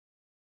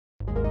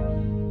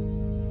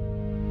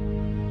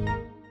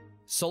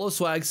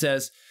Soloswag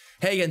says,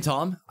 hey again,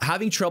 Tom.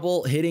 Having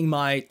trouble hitting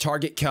my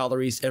target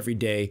calories every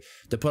day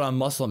to put on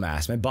muscle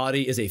mass. My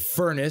body is a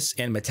furnace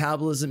and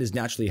metabolism is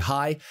naturally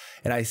high,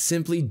 and I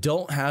simply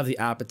don't have the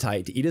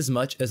appetite to eat as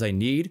much as I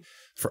need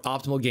for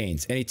optimal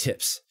gains. Any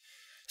tips?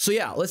 So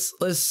yeah, let's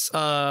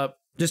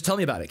just tell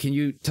me about it. Can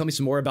you tell me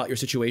some more about your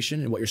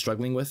situation and what you're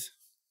struggling with?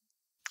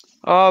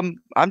 I'm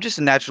just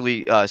a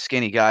naturally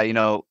skinny guy,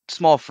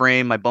 small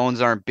frame, my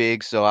bones aren't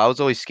big, so I was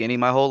always skinny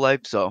my whole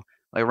life. So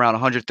like around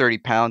 130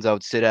 pounds I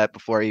would sit at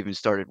before I even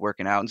started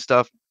working out and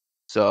stuff.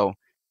 So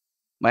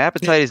my And,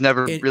 appetite has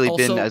never and really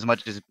been also, as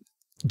much as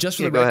just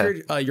for yeah, the go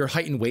ahead. record, your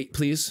height and weight,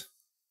 please.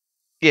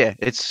 Yeah,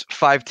 it's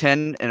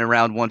 5'10" and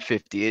around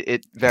 150. It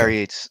Okay.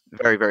 varies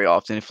very, very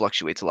often. It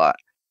fluctuates a lot.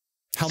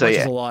 How So much is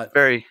yeah, a lot?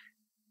 very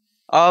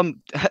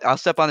I'll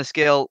step on the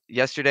scale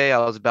yesterday, I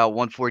was about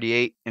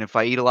 148, and if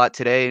I eat a lot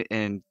today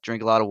and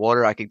drink a lot of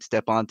water, I could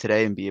step on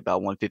today and be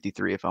about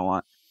 153 if I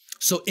want.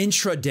 So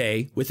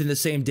intraday, within the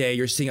same day,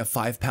 you're seeing a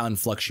 5 pound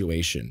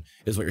fluctuation,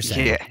 is what you're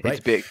saying, Yeah, it's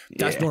right? big.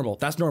 That's Yeah. normal.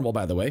 That's normal,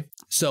 by the way.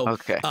 So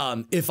Okay.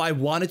 if I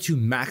wanted to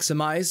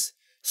maximize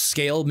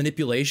scale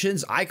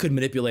manipulations, I could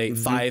manipulate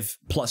Mhm.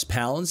 5+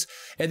 pounds.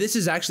 And this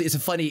is actually, it's a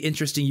funny,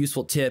 interesting,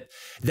 useful tip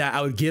that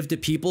I would give to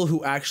people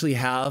who actually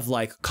have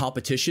like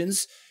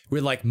competitions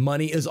where like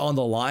money is on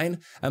the line.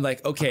 I'm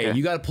like, okay, Okay.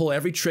 you got to pull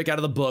every trick out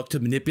of the book to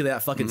manipulate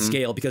that fucking Mhm.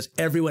 scale because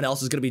everyone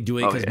else is going to be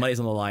doing it Oh, because yeah.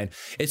 money's on the line.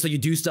 And so you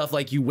do stuff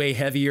like you weigh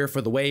heavier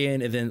for the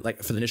weigh-in and then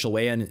like for the initial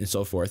weigh-in and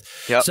so forth.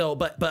 Yep. So,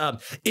 but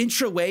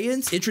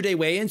intraday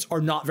weigh-ins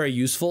are not very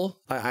useful.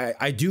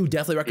 I do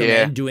definitely Yeah.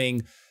 recommend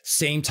doing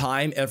same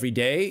time every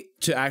day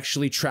to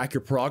actually track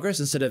your progress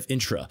instead of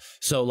intra.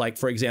 So like,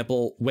 for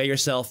example, weigh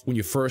yourself when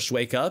you first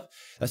wake up.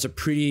 That's a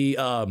pretty,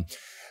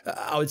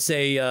 I would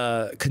say,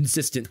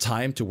 consistent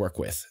time to work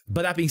with.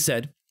 But that being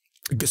said,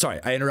 sorry,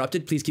 I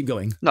interrupted. Please keep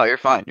going. No, you're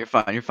fine. You're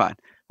fine. You're fine.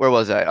 Where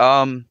was I?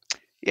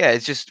 Yeah,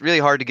 it's just really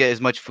hard to get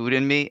as much food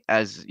in me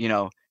as,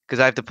 because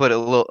I have to put a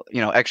little,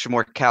 extra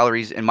more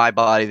calories in my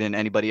body than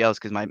anybody else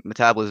because my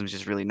metabolism is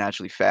just really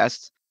naturally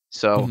fast.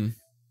 So Mhm.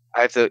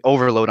 I have to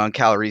overload on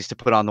calories to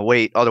put on the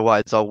weight.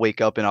 Otherwise, I'll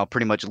wake up and I'll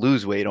pretty much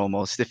lose weight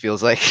almost. It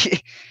feels like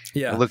I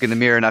Yeah, look in the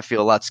mirror and I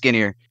feel a lot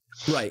skinnier.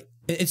 right.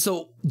 And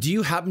so, do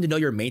you happen to know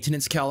your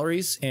maintenance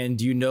calories? And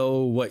do you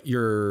know what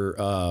your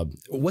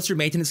what's your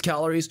maintenance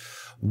calories?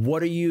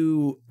 What are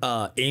you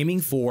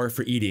aiming for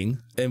eating?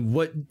 And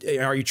what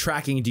are you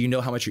tracking? Do you know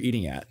how much you're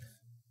eating at?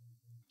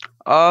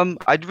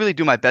 I really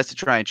do my best to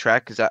try and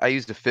track because I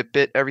use the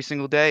Fitbit every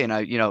single day, and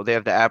they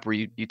have the app where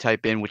you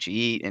type in what you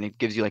eat, and it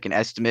gives you like an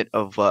estimate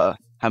of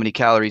how many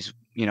calories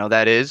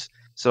that is.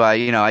 So I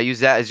use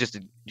that as just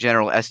a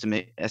general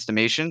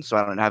estimation, so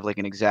I don't have like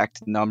an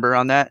exact number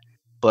on that.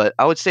 But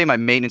I would say my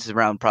maintenance is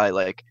around probably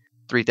like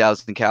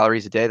 3,000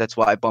 calories a day. That's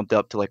why I bumped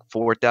up to like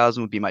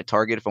 4,000 would be my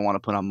target if I want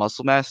to put on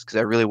muscle mass because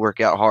I really work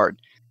out hard,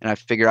 and I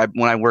figure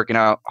when I'm working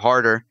out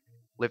harder,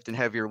 lifting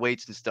heavier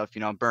weights and stuff,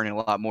 I'm burning a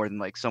lot more than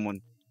like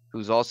someone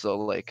who's also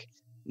like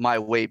my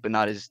weight but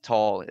not as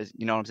tall as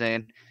what I'm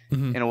saying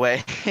Mhm. in a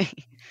way.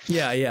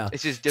 Yeah, yeah.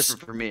 It's just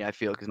different for me, I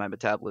feel, because my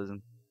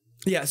metabolism.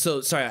 Yeah, so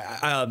sorry.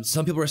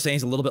 Some people are saying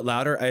it's a little bit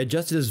louder. I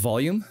adjusted his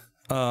volume.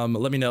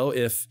 Let me know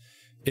if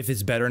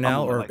it's better I'm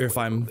now moving or my if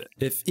cord a little I'm bit.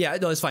 if yeah,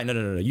 no, it's fine.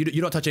 No.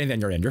 You don't touch anything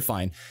on your end. You're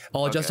fine.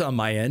 I'll adjust it Okay. on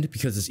my end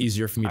because it's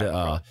easier for me All right, to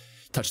no problem.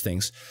 touch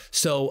things.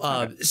 So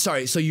Okay.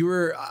 sorry. So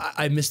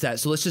I missed that.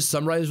 So let's just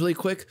summarize really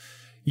quick.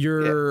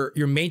 Yeah.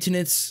 Your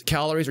maintenance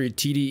calories or your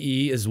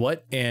TDE is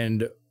what,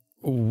 and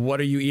what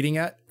are you eating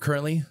at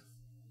currently?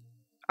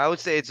 I would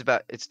say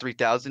it's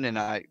 3,000 and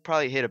I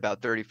probably hit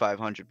about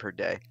 3,500 per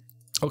day.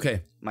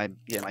 Okay. My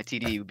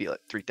TD would be like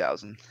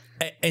 3,000.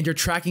 And you're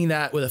tracking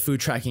that with a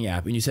food tracking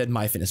app, and you said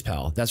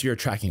MyFitnessPal. That's what you're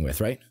tracking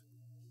with, right?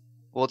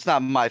 Well, it's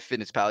not my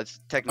fitness pal. It's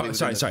technically Oh, within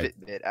sorry, the sorry.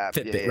 Fitbit app.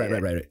 Yeah, Fitbit,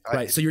 yeah, yeah.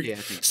 right. So Yeah,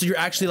 I think, you're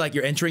actually yeah. like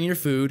you're entering your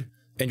food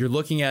and you're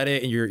looking at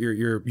it and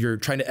you're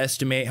trying to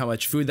estimate how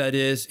much food that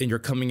is, and you're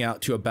coming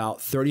out to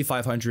about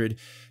 3,500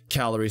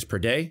 calories per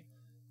day.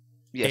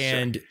 Yes, sir.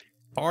 And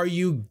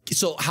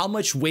so how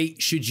much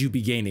weight should you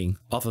be gaining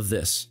off of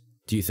this,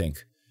 do you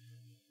think?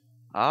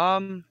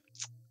 Um,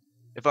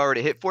 if I were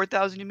to hit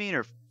 4,000, you mean,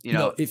 or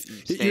No, if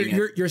staying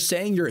at you're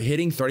saying you're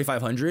hitting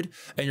 3,500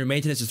 and your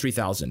maintenance is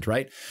 3,000,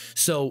 right?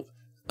 So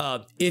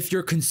if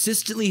you're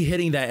consistently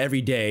hitting that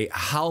every day,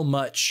 how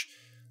much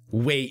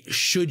weight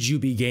should you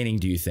be gaining,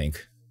 do you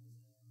think?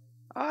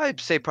 I'd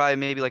say probably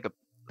maybe like a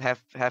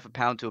half a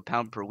pound to a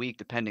pound per week,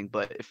 depending.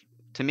 But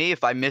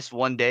if I miss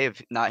one day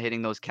of not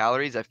hitting those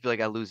calories, I feel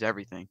like I lose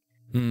everything.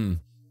 Hmm.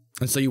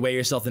 And so you weigh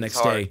yourself the It's next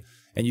hard. day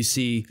and you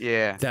see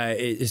Yeah. that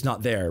it's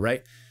not there,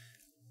 right?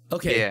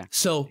 Okay, Yeah.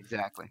 so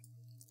Exactly.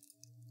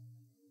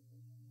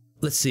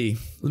 let's see.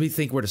 Let me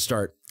think where to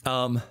start.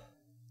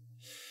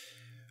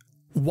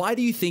 Why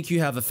do you think you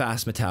have a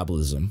fast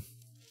metabolism?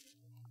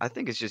 I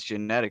think it's just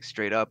genetics,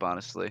 straight up,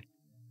 honestly.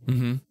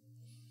 Mm-hmm.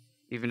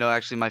 Even though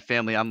actually my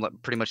family, I'm like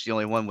pretty much the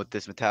only one with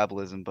this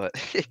metabolism, but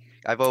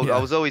I Yeah.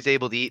 was always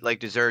able to eat like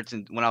desserts,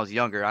 and when I was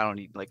younger, I don't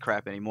eat like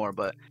crap anymore.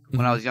 But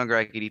when I Mm-hmm. was younger,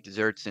 I could eat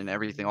desserts and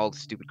everything, all the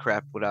stupid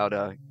crap without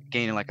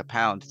gaining like a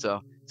pound.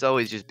 So it's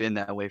always just been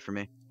that way for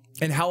me.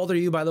 And how old are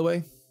you, by the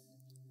way?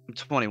 I'm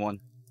 21.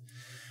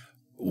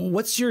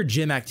 What's your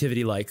gym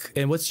activity like?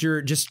 And what's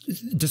your,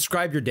 just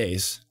describe your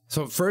days.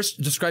 So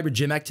first, describe your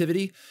gym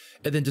activity,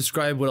 and then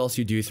describe what else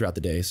you do throughout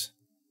the days.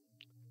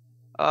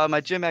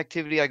 My gym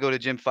activity, I go to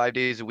gym 5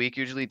 days a week,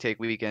 usually take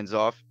weekends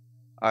off.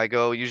 I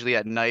go usually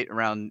at night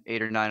around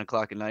 8 or 9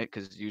 o'clock at night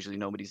because usually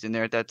nobody's in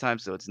there at that time,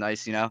 so it's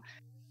nice, you know.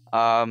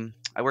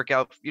 I work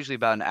out usually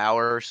about an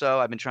hour or so.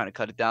 I've been trying to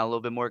cut it down a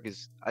little bit more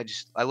because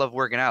I love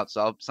working out.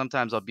 So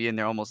sometimes I'll be in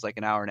there almost like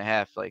an hour and a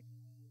half, like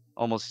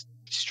almost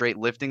straight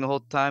lifting the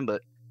whole time.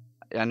 But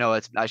I know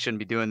I shouldn't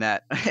be doing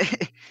that.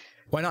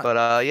 Why not?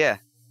 But yeah,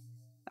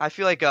 I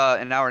feel like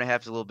an hour and a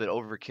half is a little bit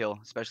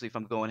overkill, especially if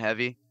I'm going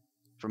heavy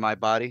for my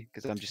body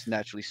because I'm just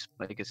naturally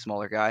like a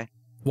smaller guy.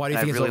 Why do you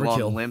I think have it's really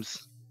overkill? long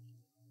limbs.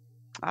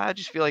 I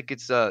just feel like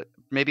it's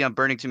maybe I'm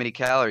burning too many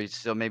calories,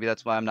 so maybe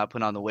that's why I'm not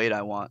putting on the weight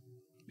I want.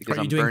 Because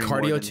Are you I'm doing burning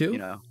more cardio than, too? you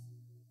know.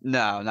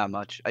 No, not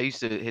much. I used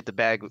to hit the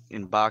bag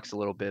in box a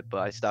little bit, but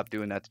I stopped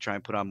doing that to try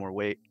and put on more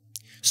weight.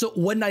 So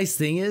one nice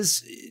thing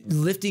is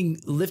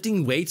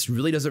lifting weights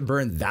really doesn't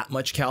burn that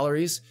much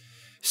calories.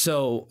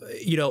 So,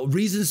 you know,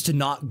 reasons to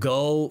not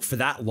go for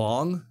that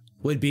long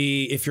would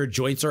be if your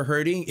joints are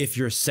hurting, if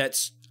your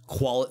set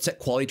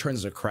quality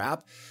turns are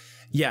crap.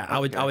 Yeah, I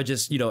would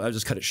just, you know, I would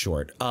just cut it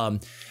short.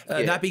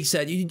 That being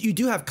said, you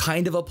do have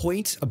kind of a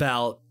point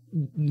about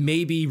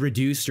maybe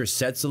reduce your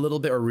sets a little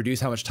bit or reduce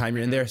how much time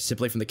you're in there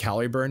simply from the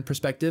calorie burn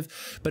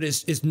perspective, but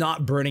it's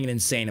not burning an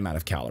insane amount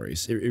of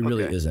calories. It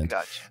really isn't.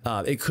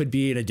 Gotcha. It could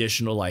be an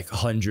additional like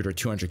 100 or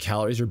 200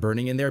 calories you're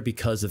burning in there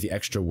because of the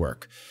extra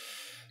work.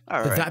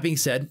 All right. That being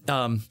said,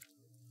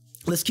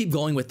 let's keep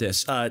going with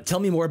this. Tell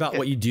me more about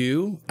what you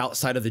do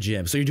outside of the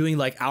gym. So you're doing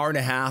like hour and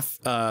a half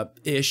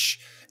ish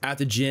at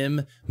the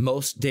gym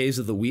most days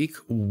of the week.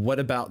 What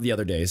about the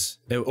other days?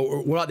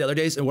 Or what about the other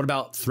days? And what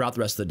about throughout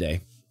the rest of the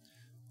day?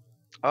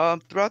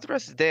 Throughout the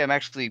rest of the day, I'm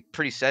actually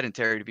pretty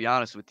sedentary, to be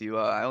honest with you.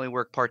 I only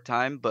work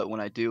part-time, but when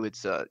I do,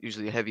 it's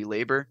usually heavy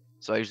labor.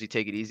 So I usually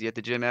take it easy at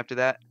the gym after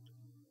that.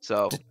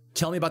 So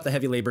tell me about the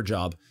heavy labor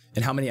job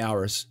and how many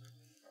hours?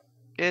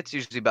 it's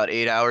usually about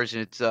 8 hours,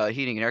 and it's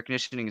heating and air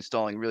conditioning,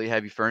 installing really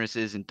heavy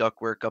furnaces and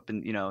ductwork up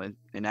in, you know,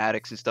 in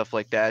attics and stuff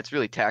like that. It's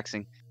really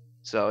taxing.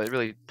 So it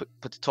really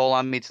puts a toll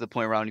on me to the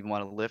point where I don't even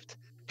want to lift.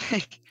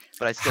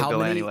 But I still go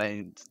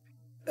anyway.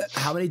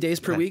 How many days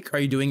per week are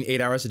you doing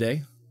 8 hours a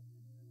day?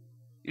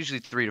 Usually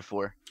 3 to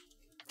 4.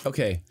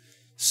 Okay,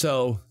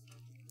 so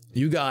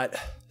you got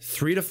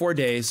 3 to 4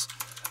 days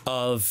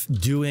of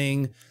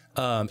doing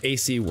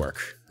AC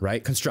work,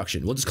 right?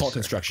 Construction. We'll just call it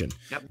construction.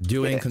 Yep.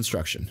 Doing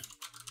construction.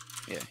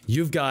 Yeah.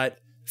 You've got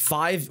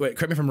wait,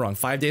 correct me if I'm wrong,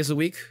 5 days a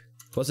week?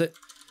 Was it?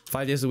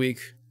 5 days a week?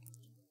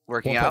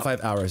 Working out?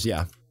 1.5 hours,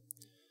 yeah.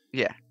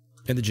 Yeah.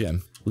 In the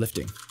gym,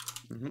 lifting.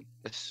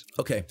 Yes.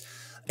 Okay.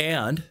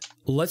 And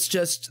let's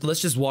just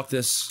walk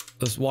this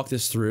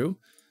through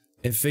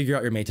and figure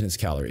out your maintenance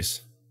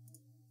calories.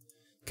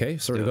 Okay,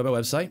 so we're gonna go to my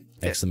website,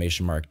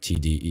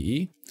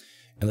 !TDEE,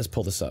 and let's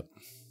pull this up.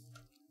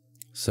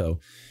 So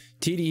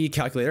TDE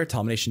calculator,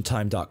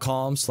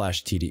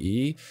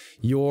 TominationTime.com/TDE.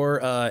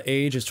 Your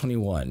age is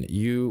 21.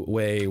 You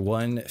weigh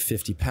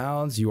 150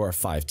 pounds. You are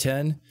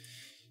 5'10".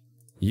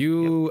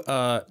 You,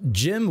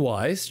 gym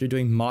wise, you're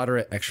doing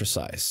moderate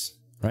exercise,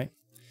 right?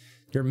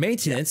 Your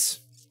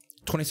maintenance,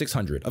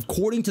 2,600,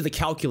 according to the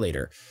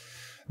calculator.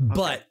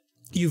 But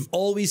you've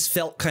always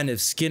felt kind of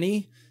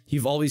skinny.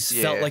 You've always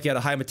felt like you had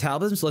a high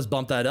metabolism. So let's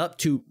bump that up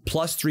to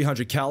plus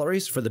 300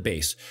 calories for the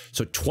base.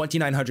 So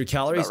 2,900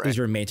 calories is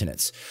your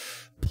maintenance.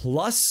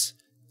 Plus,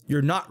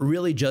 you're not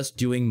really just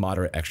doing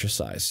moderate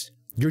exercise.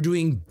 You're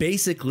doing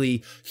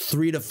basically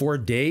 3 to 4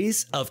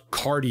 days of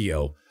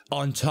cardio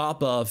on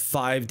top of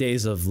 5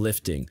 days of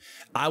lifting.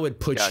 I would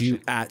put you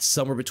at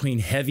somewhere between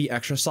heavy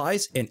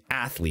exercise and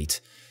athlete,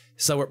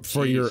 somewhere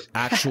for your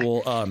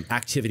actual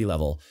activity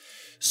level.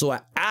 So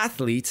an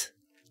athlete,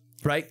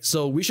 right?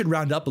 So we should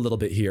round up a little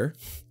bit here.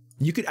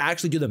 You could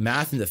actually do the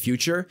math in the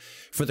future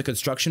for the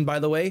construction, by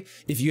the way.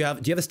 If you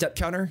have, do you have a step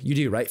counter? You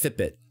do, right?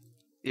 Fitbit.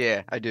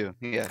 Yeah, I do.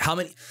 Yeah.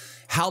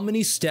 How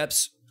many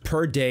steps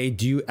per day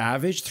do you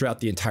average throughout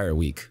the entire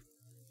week?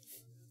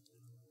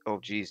 Oh,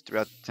 geez,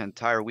 throughout the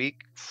entire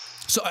week.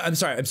 So I'm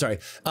sorry.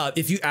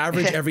 If you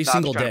average every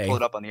single day, to pull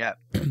it up on the app.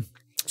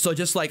 So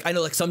just like, I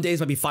know like some days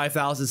might be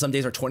 5,000, some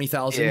days are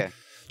 20,000. Yeah.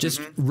 Just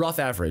rough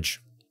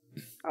average.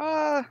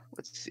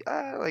 Let's see.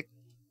 Like,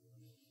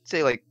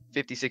 say like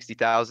 50,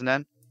 60,000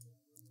 then.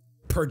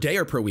 Per day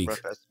or per week?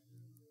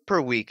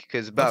 Per week,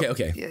 because about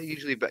okay. Yeah,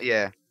 usually, but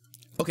yeah.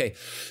 Okay,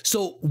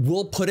 so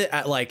we'll put it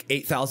at like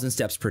 8,000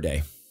 steps per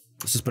day.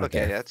 Let's just put it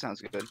there. Okay, that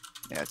sounds good.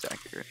 Yeah, that's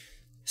accurate.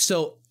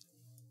 So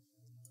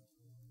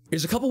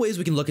there's a couple ways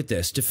we can look at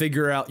this to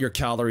figure out your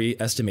calorie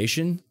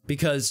estimation,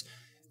 because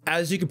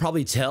as you can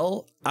probably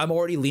tell, I'm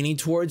already leaning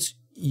towards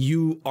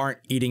you aren't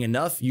eating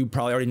enough. You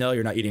probably already know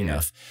you're not eating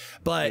enough.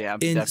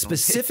 But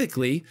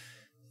specifically,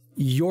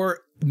 your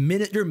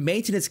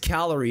maintenance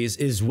calories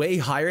is way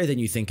higher than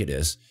you think it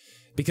is.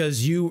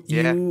 because you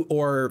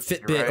or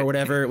Fitbit or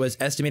whatever was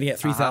estimating at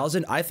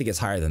 3,000. I think it's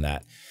higher than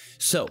that.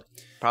 So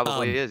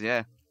probably is,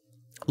 yeah.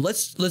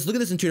 Let's look at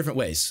this in two different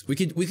ways. We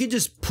could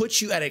just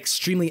put you at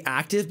extremely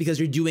active because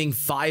you're doing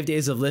 5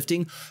 days of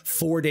lifting,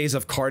 4 days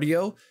of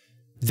cardio.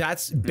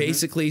 That's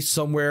basically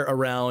somewhere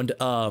around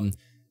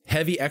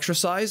heavy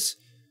exercise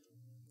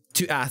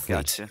to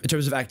athlete in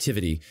terms of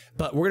activity.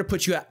 But we're going to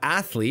put you at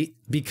athlete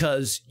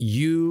because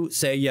you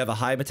say you have a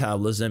high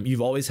metabolism. You've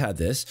always had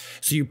this.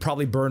 So you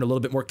probably burn a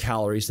little bit more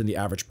calories than the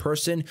average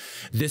person.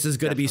 This is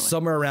going to be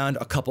somewhere around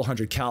a couple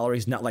hundred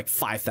calories, not like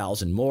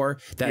 5,000 more.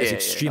 That is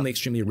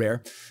extremely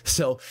rare.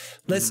 So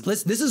this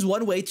is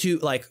one way to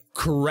like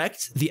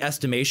correct the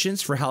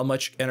estimations for how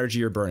much energy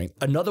you're burning.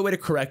 Another way to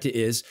correct it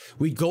is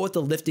we go with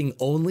the lifting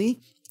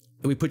only.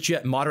 We put you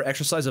at moderate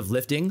exercise of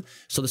lifting.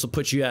 So this will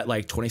put you at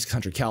like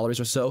 2,600 calories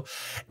or so.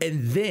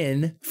 And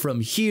then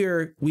from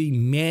here, we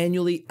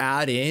manually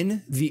add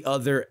in the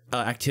other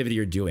activity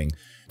you're doing.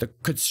 The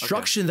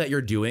construction that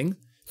you're doing,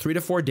 3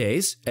 to 4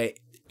 days,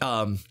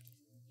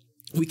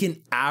 we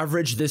can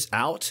average this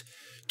out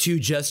to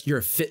just your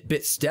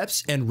Fitbit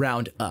steps and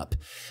round up.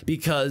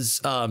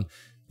 Because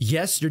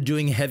yes, you're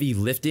doing heavy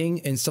lifting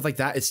and stuff like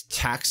that. It's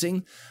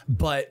taxing,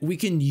 but we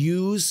can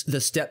use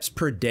the steps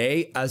per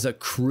day as a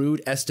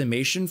crude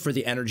estimation for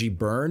the energy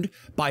burned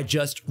by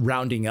just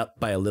rounding up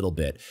by a little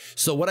bit.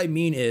 So what I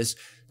mean is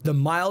the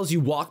miles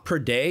you walk per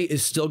day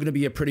is still going to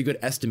be a pretty good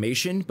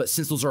estimation. But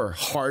since those are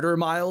harder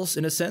miles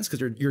in a sense,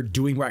 because you're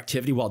doing more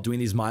activity while doing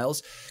these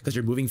miles, because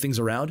you're moving things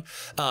around,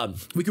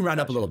 we can round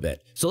up a little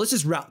bit. So let's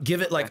just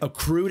give it like a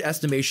crude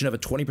estimation of a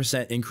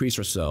 20% increase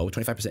or so,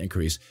 25%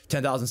 increase,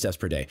 10,000 steps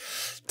per day.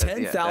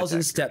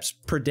 10,000 steps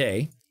per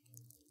day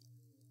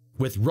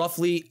with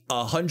roughly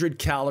 100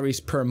 calories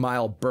per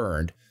mile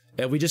burned.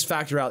 And we just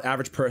factor out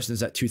average person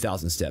is at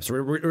 2,000 steps.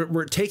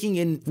 We're taking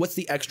in what's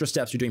the extra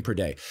steps you're doing per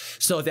day.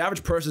 So if the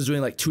average person is doing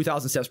like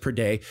 2,000 steps per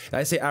day, and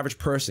I say average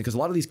person because a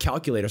lot of these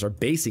calculators are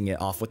basing it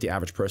off what the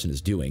average person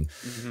is doing.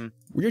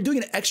 You're doing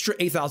an extra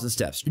 8,000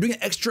 steps. You're doing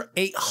an extra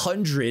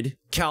 800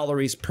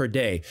 calories per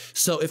day.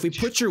 So if we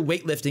put your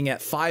weightlifting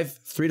at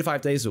 3 to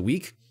 5 days a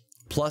week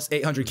plus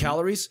 800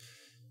 calories,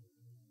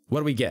 what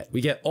do we get? We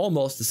get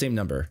almost the same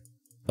number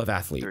of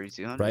athlete,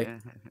 right?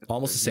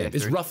 Almost the same.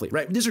 It's roughly,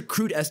 right? These are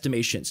crude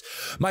estimations.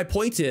 My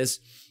point is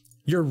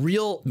your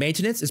real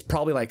maintenance is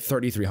probably like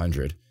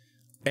 3,300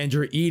 and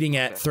you're eating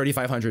at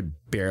 3,500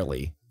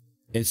 barely.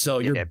 And so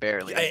you're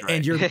barely,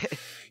 and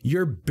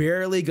you're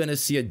barely going to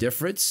see a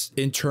difference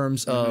in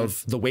terms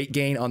of the weight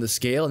gain on the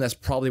scale. And that's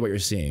probably what you're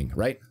seeing,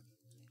 right?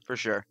 For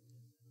sure.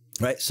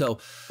 Right. So,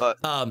 go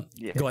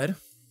ahead.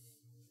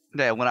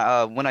 Yeah,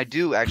 when I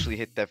do actually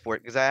hit that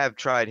because I have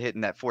tried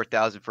hitting that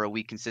 4,000 for a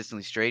week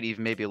consistently straight,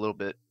 even maybe a little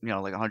bit,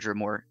 like 100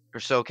 more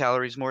or so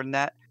calories more than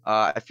that.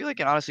 I feel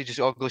like it honestly just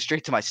all goes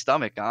straight to my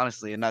stomach,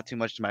 honestly, and not too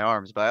much to my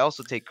arms. But I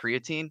also take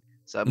creatine,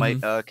 so I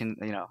might can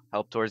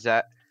help towards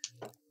that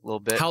a little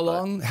bit. How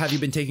long have you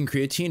been taking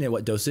creatine and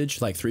what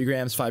dosage? Like 3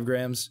 grams, 5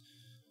 grams?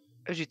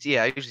 I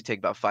usually take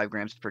about 5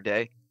 grams per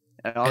day.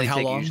 And I only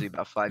take usually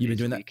about 5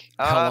 days a week.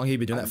 How long have you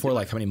been doing that for?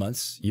 Like how many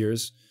months,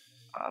 years?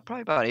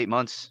 Probably about 8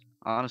 months.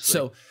 Honestly.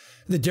 So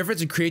the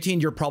difference in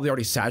creatine, you're probably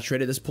already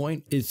saturated at this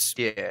point.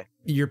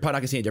 You're probably not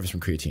gonna see any difference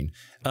from creatine.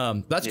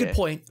 That's a good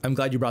point. I'm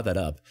glad you brought that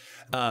up.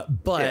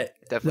 But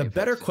the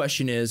better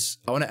question is,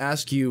 I want to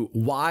ask you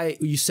why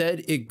you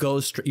said it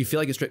goes. You feel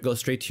like it goes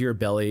straight to your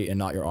belly and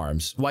not your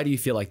arms. Why do you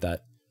feel like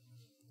that?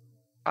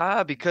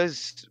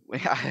 Because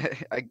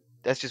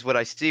that's just what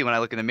I see when I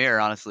look in the mirror.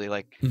 Honestly,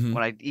 like when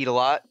I eat a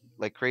lot,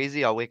 like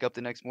crazy, I'll wake up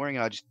the next morning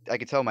and I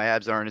can tell my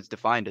abs aren't as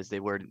defined as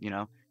they were,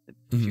 a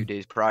few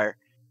days prior.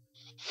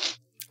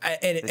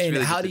 And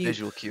really how do you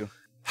visual cue?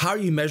 How are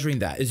you measuring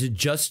that? Is it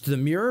just the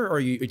mirror, or are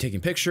you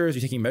taking pictures? Are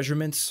you taking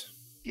measurements?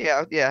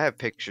 Yeah, I have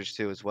pictures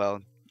too as well.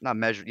 I'm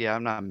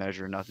not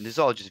measuring nothing. It's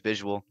all just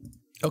visual.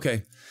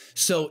 Okay,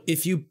 so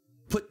if you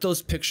put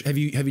those pictures, have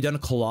you done a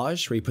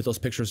collage where you put those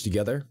pictures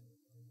together?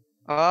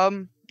 I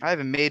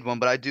haven't made one,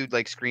 but I do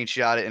like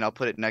screenshot it and I'll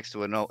put it next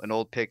to an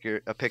old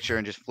picture,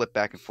 and just flip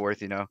back and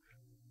forth.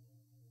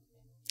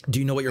 Do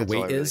you know what your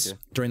weight is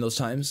during those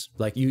times?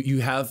 Like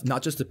you have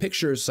not just the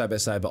pictures side by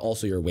side, but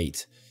also your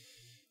weight.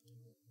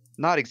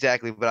 Not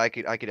exactly, but I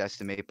could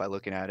estimate by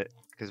looking at it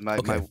because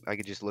I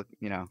could just look,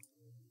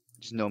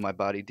 just know my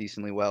body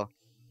decently well.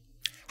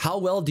 How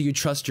well do you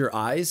trust your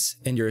eyes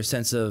and your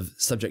sense of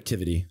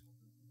subjectivity?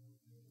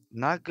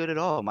 Not good at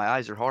all. My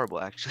eyes are horrible,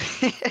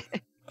 actually.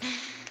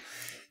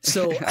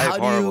 So I have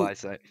horrible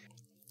eyesight.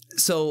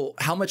 So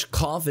how much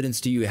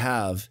confidence do you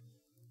have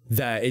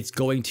that it's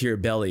going to your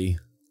belly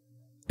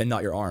and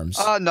not your arms?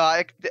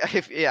 No,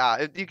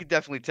 you could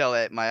definitely tell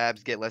that my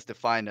abs get less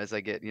defined as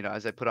I get,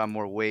 as I put on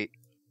more weight.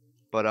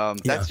 But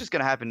that's just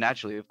gonna happen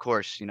naturally, of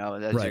course,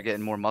 as you're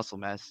getting more muscle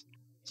mass.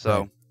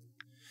 So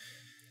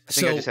I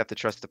think I just have to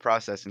trust the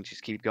process and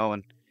just keep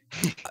going.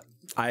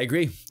 I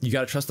agree. You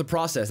got to trust the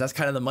process. That's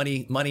kind of the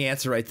money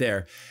answer right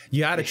there. You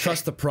got to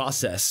trust the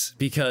process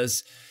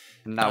because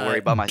not worry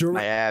about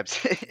my abs.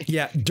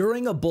 Yeah,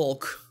 during a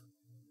bulk,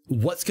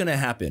 what's gonna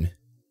happen?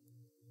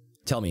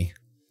 Tell me.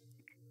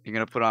 You're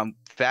gonna put on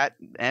fat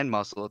and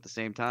muscle at the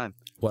same time.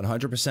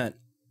 100%.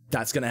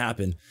 That's going to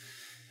happen.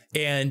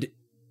 And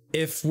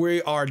if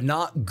we are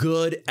not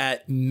good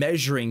at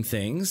measuring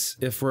things,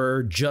 if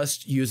we're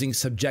just using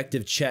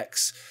subjective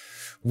checks,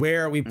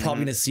 where are we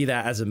probably going to see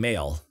that as a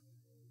male?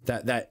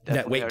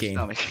 That weight gain.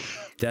 Stomach.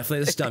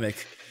 Definitely the stomach.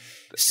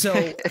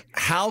 So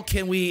how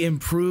can we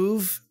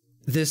improve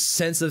this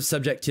sense of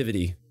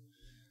subjectivity?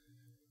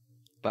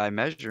 By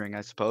measuring,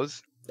 I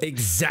suppose.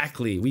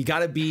 Exactly. We got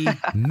to be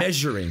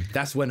measuring.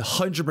 That's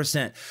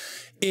 100%.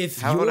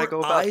 If How would I go your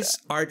about eyes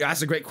are,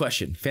 that's a great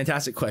question.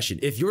 Fantastic question.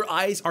 If your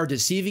eyes are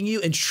deceiving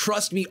you, and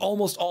trust me,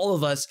 almost all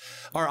of us,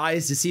 our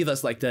eyes deceive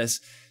us like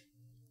this,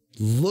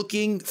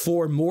 looking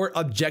for more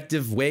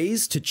objective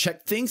ways to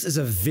check things is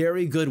a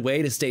very good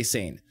way to stay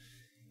sane.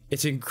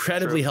 It's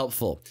incredibly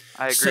helpful.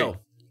 I agree. So,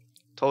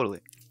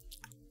 Totally.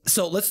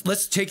 So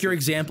let's take your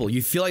example.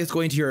 You feel like it's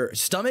going to your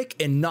stomach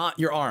and not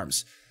your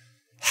arms.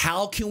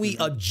 How can we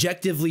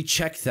objectively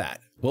check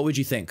that? What would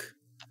you think?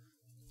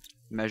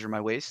 Measure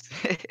my waist.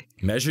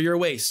 Measure your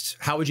waist.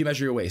 How would you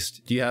measure your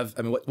waist? Do you have,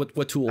 I mean,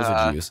 what tools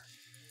would you use?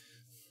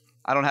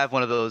 I don't have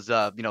one of those,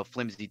 you know,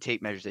 flimsy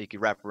tape measures that you could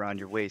wrap around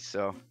your waist,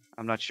 so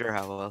I'm not sure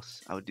how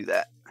else I would do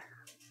that.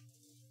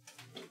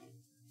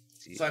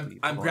 So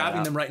I'm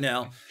grabbing them right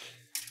now.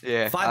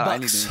 Yeah, $5. I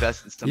need to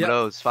invest in some of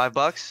those.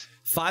 $5?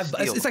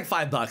 It's like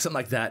 $5, something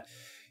like that.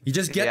 You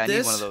just get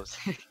this. I need one of those.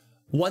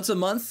 Once a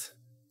month,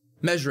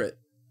 measure it.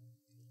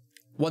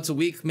 Once a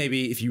week,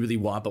 maybe if you really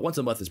want, but once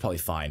a month is probably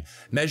fine.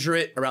 Measure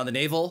it around the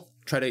navel.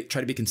 Try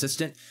to be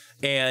consistent,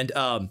 and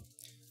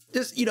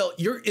just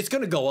it's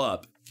gonna go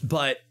up.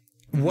 But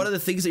one of the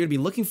things that you're gonna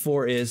be looking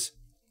for is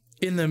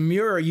in the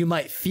mirror. You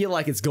might feel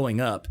like it's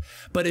going up,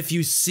 but if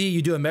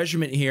you do a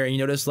measurement here and you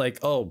notice like,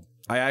 oh,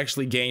 I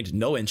actually gained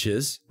no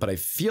inches, but I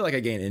feel like I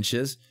gained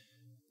inches.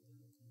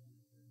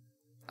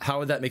 How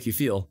would that make you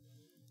feel?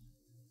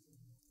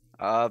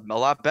 A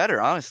lot better,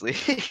 honestly,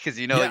 because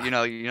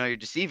you're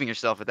deceiving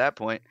yourself at that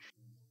point.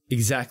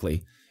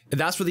 Exactly. And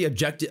that's where the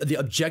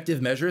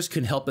objective measures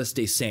can help us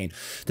stay sane.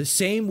 The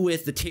same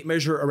with the tape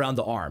measure around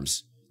the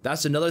arms.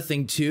 That's another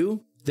thing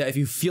too, that if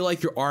you feel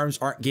like your arms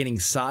aren't gaining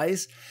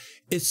size,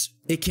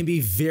 it can be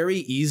very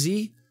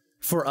easy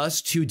for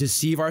us to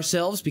deceive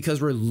ourselves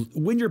because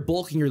when you're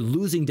bulking, you're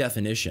losing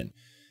definition.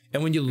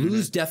 And when you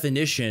lose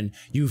definition,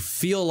 you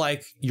feel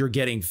like you're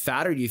getting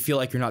fatter, you feel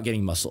like you're not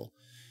getting muscle.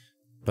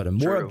 But a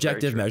more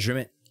objective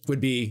measurement would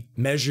be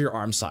measure your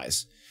arm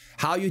size.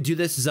 How you do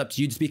this is up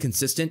to you. Just be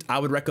consistent. I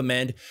would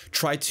recommend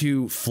try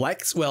to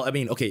flex. Well, I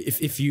mean, okay,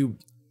 if you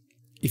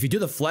do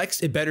the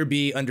flex, it better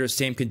be under the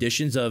same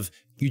conditions of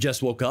you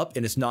just woke up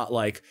and it's not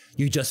like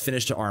you just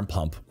finished an arm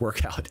pump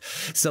workout.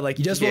 So like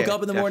you just woke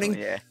up in the morning,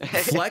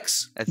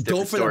 flex,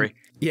 go for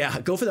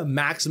the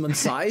maximum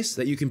size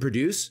that you can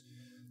produce,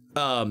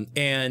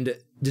 and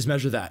just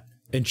measure that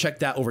and check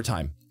that over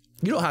time.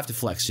 You don't have to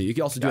flex, so you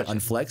can also do it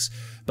unflex,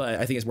 but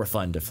I think it's more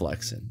fun to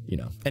flex and,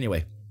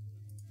 anyway.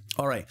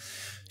 All right.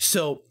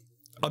 So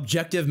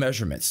objective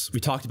measurements, we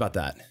talked about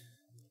that.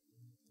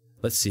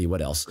 Let's see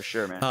what else. For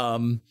sure, man.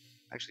 I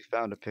actually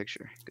found a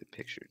picture, good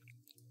picture.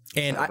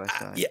 And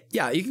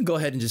yeah, you can go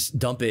ahead and just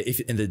dump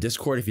it in the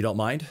Discord if you don't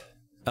mind.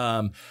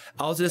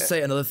 I'll just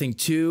say another thing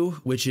too,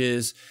 which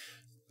is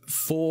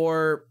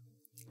for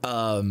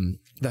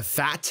the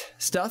fat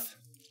stuff.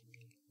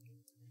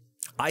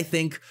 I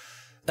think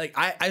like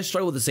I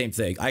struggle with the same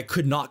thing. I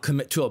could not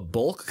commit to a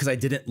bulk because I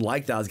didn't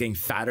like that I was getting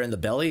fatter in the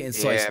belly, and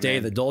so I stay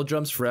in the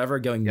doldrums forever,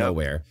 going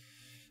nowhere.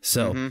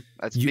 So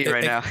that's me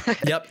right now.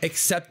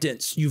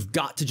 Acceptance. You've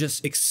got to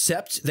just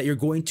accept that you're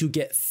going to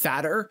get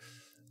fatter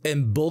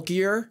and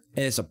bulkier,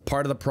 and it's a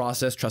part of the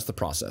process. Trust the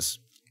process.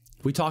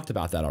 We talked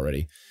about that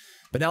already.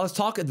 But now let's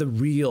talk at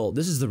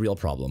this is the real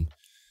problem.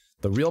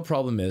 The real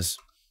problem is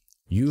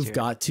you've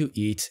got to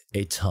eat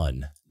a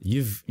ton.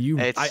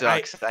 It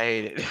sucks. I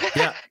hate it.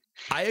 Yeah,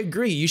 I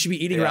agree. You should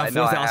be eating around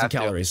 4,000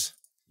 calories.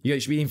 You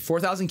should be eating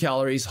 4,000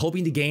 calories,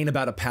 hoping to gain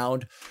about a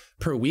pound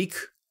per week.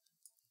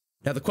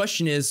 Now the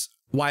question is,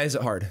 why is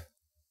it hard?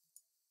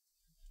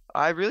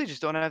 I really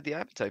just don't have the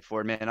appetite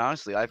for it, man.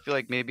 Honestly, I feel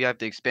like maybe I have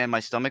to expand my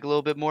stomach a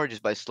little bit more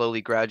just by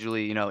slowly,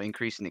 gradually,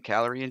 increasing the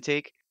calorie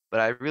intake. But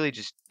I really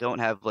just don't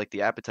have like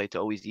the appetite to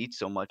always eat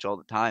so much all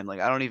the time.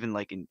 Like I don't even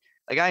like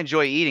I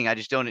enjoy eating. I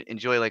just don't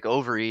enjoy like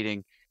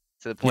overeating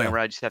to the point where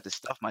I just have to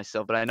stuff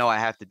myself. But I know I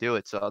have to do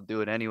it, so I'll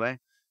do it anyway.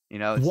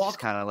 It's just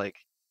kind of like.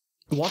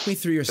 Walk me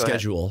through your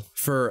schedule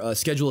for a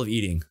schedule of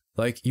eating.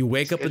 Like you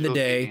wake up in the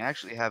day. I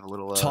actually have a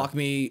little. Talk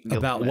me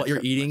about what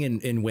you're eating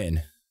and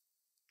when.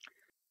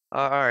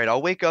 All right,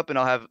 I'll wake up and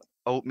I'll have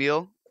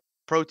oatmeal,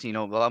 protein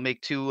oatmeal. I'll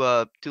make two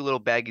little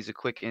baggies of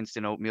quick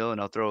instant oatmeal, and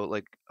I'll throw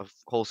like a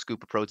whole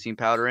scoop of protein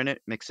powder in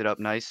it. Mix it up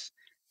nice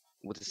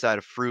with a side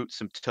of fruit,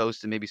 some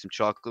toast, and maybe some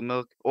chocolate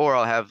milk. Or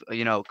I'll have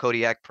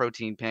Kodiak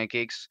protein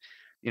pancakes,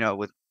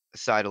 with a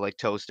side of like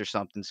toast or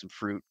something, some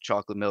fruit,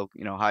 chocolate milk,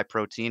 high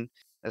protein.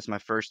 That's my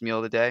first meal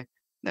of the day.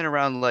 Then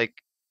around like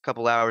a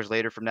couple hours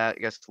later from that, I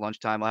guess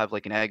lunchtime, I'll have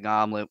like an egg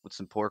omelet with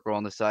some pork roll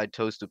on the side,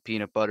 toast with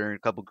peanut butter, and a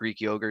couple Greek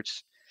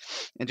yogurts.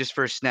 And just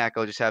for a snack,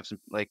 I'll just have some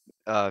like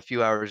a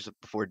few hours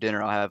before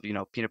dinner. I'll have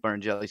peanut butter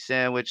and jelly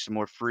sandwich, some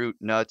more fruit,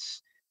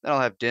 nuts. Then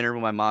I'll have dinner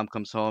when my mom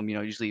comes home.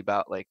 Usually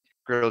about like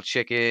grilled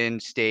chicken,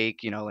 steak.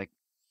 Like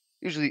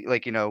usually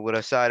like with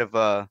a side of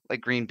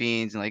like green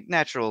beans and like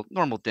natural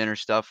normal dinner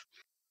stuff.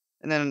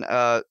 And then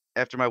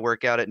after my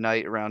workout at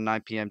night around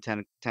 9 p.m.,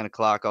 10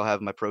 o'clock, I'll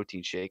have my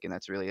protein shake, and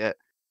that's really it.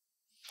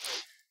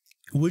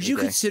 Would you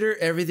Midday. consider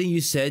everything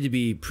you said to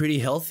be pretty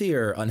healthy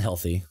or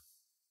unhealthy?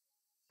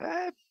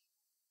 Eh,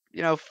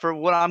 for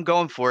what I'm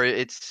going for,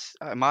 it's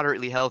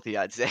moderately healthy,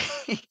 I'd say.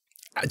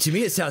 To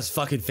me, it sounds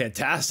fucking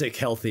fantastic,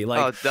 healthy. Oh,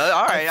 Like,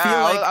 all right. I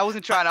feel like I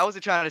wasn't trying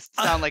to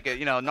sound like a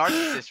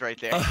narcissist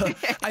right there.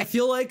 I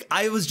feel like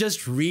I was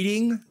just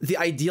reading the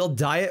ideal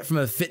diet from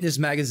a fitness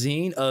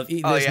magazine of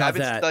eat Oh this, yeah, not I've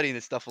been that. studying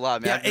this stuff a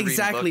lot, man. Yeah, I've been reading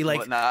exactly.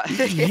 books and Like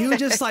whatnot. you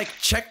just like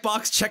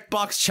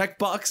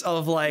checkbox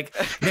of like,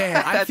 man,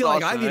 I That's feel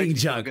like awesome. I'm eating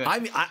Makes me feel junk.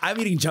 good. I'm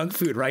eating junk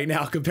food right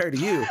now compared to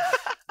you.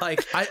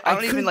 Like I don't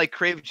even couldn't- like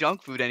crave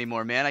junk food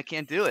anymore, man. I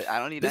can't do it. I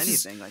don't eat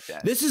anything like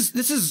that. This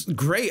is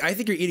great. I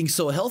think you're eating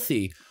so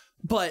healthy,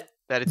 but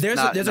That it's there's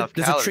not enough a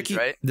calories, tricky.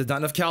 right? There's not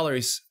enough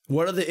calories.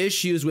 One of the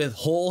issues with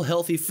whole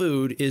healthy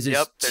food is it's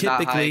Yep, they're not high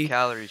typically in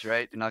calories,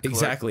 right? They're not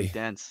Exactly. calorically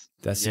dense.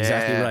 That's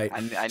exactly Yeah, right. I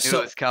knew So-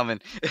 it was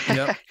coming.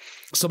 Yep.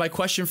 So my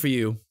question for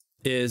you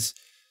is,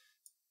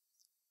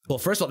 well,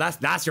 first of all,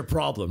 that's your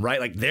problem, right?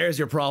 Like there's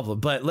your problem.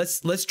 But let's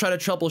try to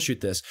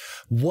troubleshoot this.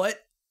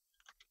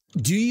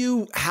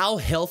 How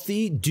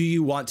healthy do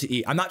you want to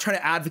eat? I'm not trying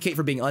to advocate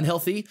for being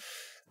unhealthy.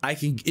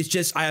 It's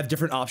just I have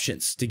different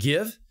options to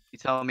give. You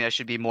telling me I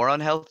should be more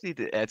unhealthy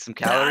to add some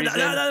No, calories in?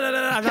 no.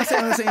 I'm not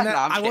saying that. No,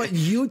 I'm I want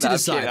kidding. you to No, I'm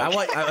decide.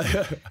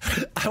 kidding.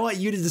 I want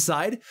you to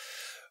decide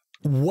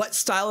what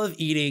style of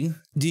eating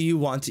do you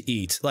want to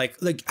eat? Like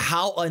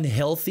how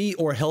unhealthy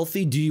or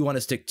healthy do you want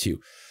to stick to?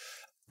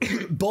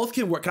 Both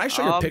can work. Can I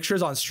show your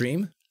pictures on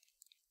stream?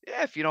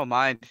 Yeah, if you don't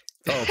mind.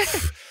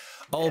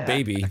 Oh, Yeah.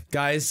 baby,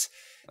 guys,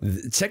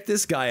 check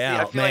this guy See, I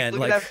out, feel man. like,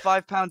 look at that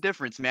 5-pound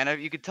difference, man.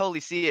 You could totally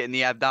see it in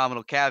the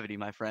abdominal cavity,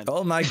 my friend.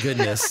 Oh my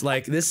goodness,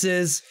 like this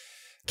is.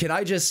 Can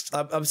I just?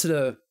 I'm just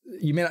gonna.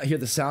 You may not hear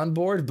the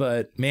soundboard,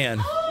 but man,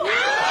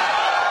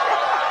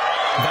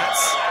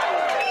 that's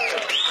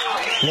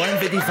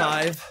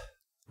 155,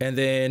 and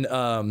then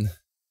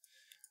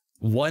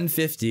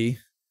 150.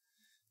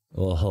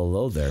 Well,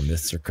 hello there,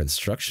 Mr.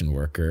 Construction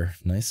Worker.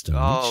 Nice to meet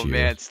you. Oh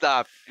man,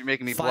 stop! You're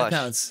making me 5 blush.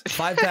 pounds.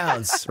 5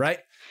 pounds, right?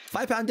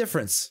 5 pound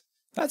difference.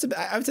 I would say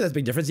that's a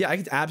big difference. Yeah, I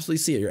can absolutely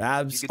see it. Your You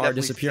abs could are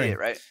definitely see disappearing. it,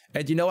 right?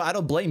 And you know what? I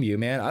don't blame you,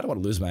 man. I don't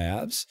want to lose my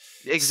abs.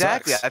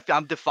 Exactly. Sucks.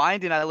 I'm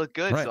defined and I look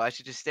good, Right. so I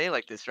should just stay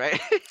like this, right?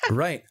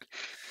 Right.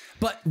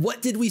 But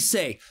what did we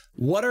say?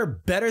 What are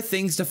better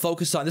things to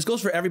focus on? This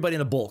goes for everybody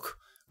in a bulk.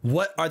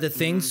 What are the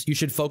things you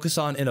should focus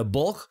on in a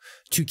bulk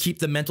to keep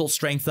the mental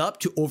strength up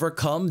to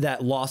overcome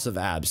that loss of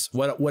abs?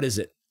 What is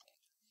it?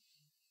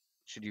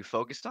 Should you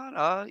focus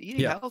on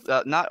eating Yeah. health,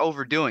 not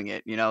overdoing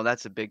it?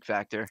 That's a big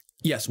factor.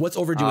 Yes, what's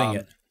overdoing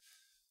it?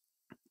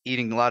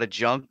 Eating a lot of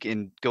junk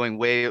and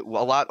going a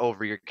lot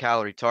over your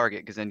calorie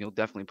target, because then you'll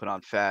definitely put on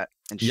fat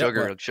and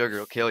Yep, sugar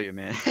will kill you,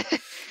 man.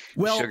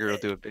 Well, sugar will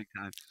do it big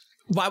time.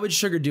 why would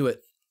sugar do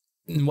it?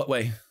 In what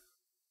way?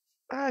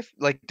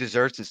 Like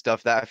desserts and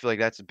stuff. That I feel like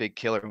that's a big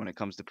killer when it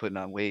comes to putting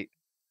on weight.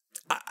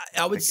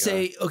 I would Like,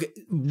 say, okay,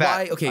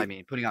 Fat, why? Okay, I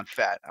mean, putting on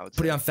fat. I would say.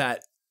 putting on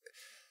fat.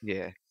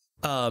 Yeah.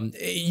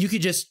 You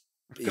could just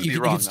Could you be could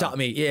wrong, stop though.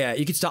 me. Yeah,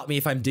 you could stop me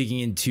if I'm digging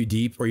in too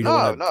deep or you No, don't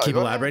want no, to keep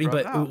go ahead, elaborating.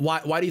 bro, But no.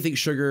 why do you think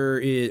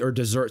sugar or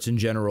desserts in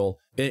general?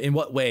 In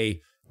what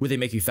way would they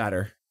make you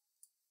fatter?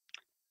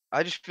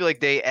 I just feel like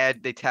they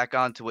tack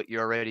on to what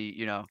you're already,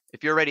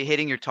 if you're already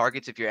hitting your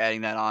targets, if you're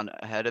adding that on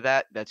ahead of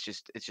that, it's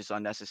just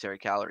unnecessary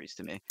calories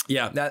to me.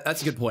 Yeah,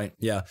 that's a good point.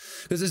 Yeah,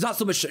 because it's not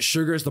so much that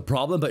sugar is the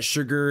problem, but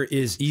sugar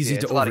is easy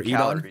Yeah, to it's a lot of overeat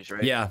calories, on.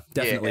 right? Yeah,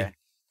 definitely, Yeah.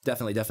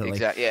 definitely.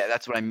 Exactly. Yeah,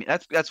 that's what I mean.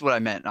 That's what I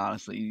meant.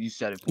 Honestly, you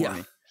said it for Yeah.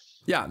 me.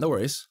 Yeah, no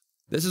worries.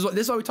 This is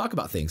why we talk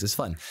about things. It's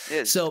fun.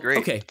 It's So great.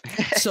 okay,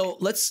 so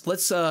let's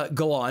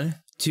go on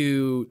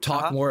to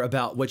talk more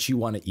about what you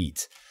want to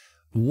eat.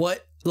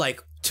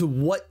 To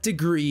what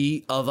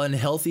degree of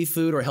unhealthy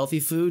food or healthy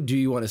food do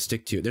you want to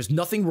stick to? There's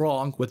nothing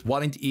wrong with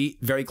wanting to eat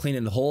very clean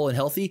and whole and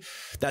healthy.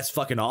 That's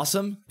fucking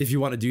awesome if you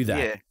want to do that.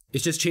 Yeah. It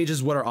just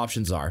changes what our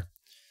options are.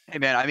 Hey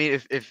man, I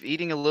mean, if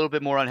eating a little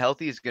bit more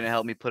unhealthy is gonna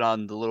help me put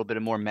on the little bit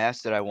of more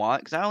mass that I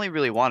want, because I only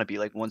really want to be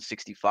like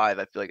 165.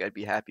 I feel like I'd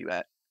be happy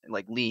at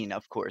like lean,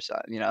 of course,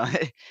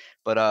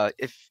 But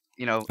if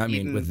I mean,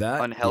 eating with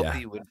that, unhealthy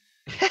yeah. would.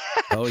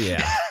 Oh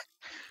yeah.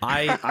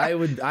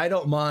 I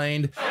don't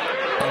mind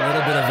a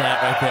little bit of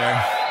that right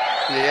there.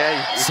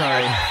 Yeah.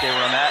 Sorry. Okay,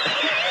 where I'm at.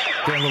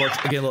 Getting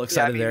a little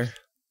excited I mean- there.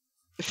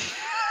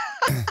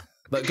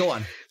 But go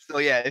on. So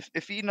yeah,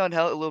 if eating a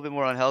little bit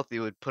more unhealthy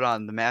would put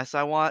on the mass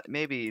I want,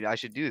 maybe I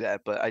should do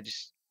that. But I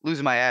just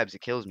losing my abs, it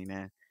kills me,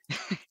 man.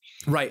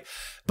 Right.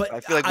 But I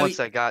feel like once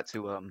mean, I got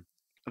to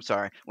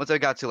once I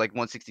got to like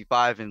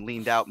 165 and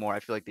leaned out more,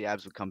 I feel like the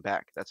abs would come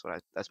back. That's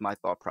my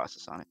thought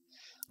process on it.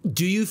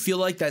 do you feel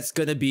like that's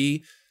going to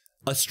be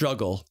a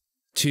struggle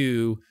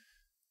to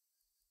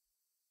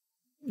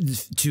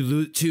to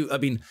lose to I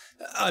mean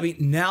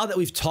now that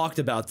we've talked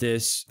about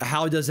this,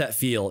 how does that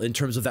feel in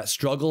terms of that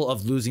struggle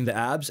of losing the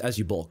abs as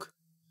you bulk?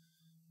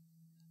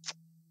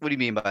 What do you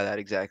mean by that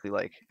exactly?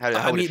 Like, how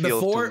I would it mean, feel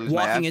to before lose my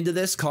walking abs? into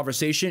this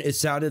conversation, it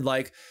sounded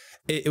like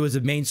it was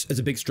it's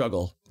a big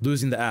struggle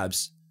losing the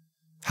abs.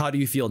 How do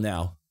you feel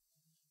now?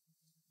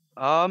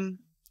 Um,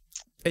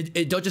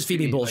 Don't just what feed do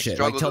me you mean, like bullshit.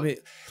 Like struggle? tell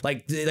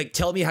me,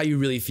 tell me how you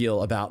really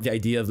feel about the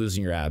idea of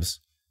losing your abs.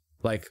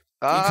 Like,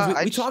 because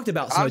we Just talked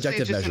about some honestly,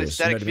 objective it's just an measures.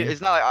 You know aesthetic what I feel. mean?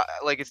 It's not like,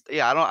 like it's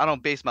yeah. I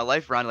don't base my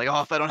life around like,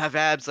 oh, if I don't have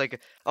abs,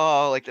 like,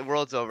 oh, like the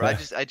world's over. Yeah.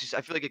 I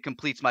feel like it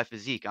completes my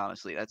physique.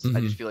 Honestly, I Hmm.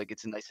 just feel like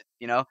it's a nice,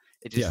 you know,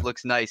 it just Yeah.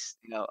 looks nice,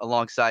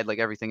 alongside like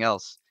everything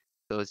else.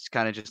 So it's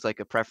kind of just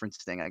like a preference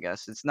thing, I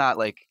guess. It's not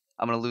like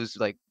I'm gonna lose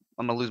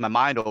my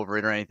mind over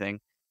it or anything.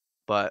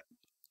 But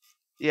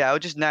yeah, I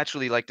would just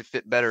naturally like to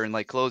fit better in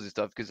like clothes and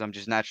stuff because I'm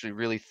just naturally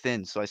really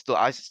thin. So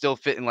I still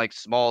fit in like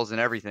smalls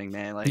and everything,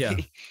 man. Like Yeah.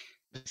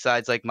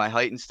 besides like my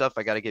height and stuff,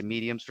 I got to get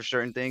mediums for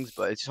certain things,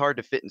 but it's hard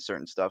to fit in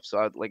certain stuff. So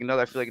I feel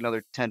like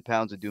another 10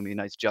 pounds would do me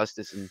nice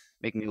justice and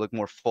make me look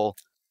more full.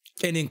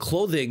 And in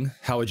clothing,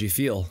 how would you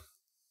feel?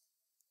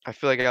 I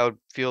feel like I would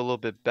feel a little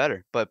bit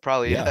better, but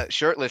probably Yeah.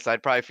 shirtless,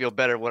 I'd probably feel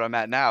better what I'm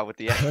at now with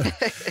the,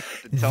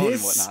 with the tone and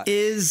This whatnot.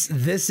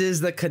 is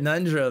the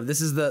conundrum.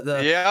 This is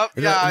Yep.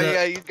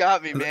 Yeah. You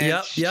got me, man.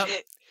 Yep.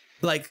 Shit.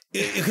 Like,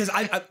 because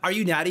are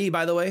you natty,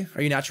 by the way?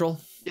 Are you natural?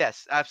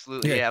 Yes,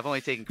 absolutely. Okay. Yeah. I've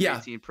only taken Yeah.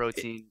 creatine,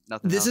 protein,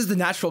 nothing This else. is the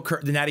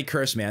the natty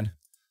curse, man.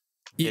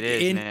 It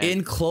is, man.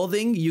 In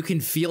clothing, you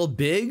can feel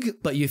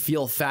big, but you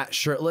feel fat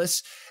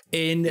shirtless.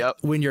 Yep.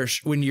 When you're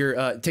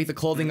take the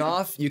clothing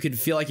off, you can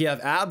feel like you have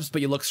abs,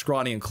 but you look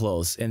scrawny in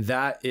clothes, and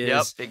that is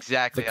Yep,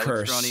 exactly. the I look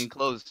curse. scrawny and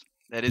clothes.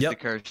 That is Yep. the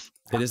curse.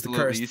 It is the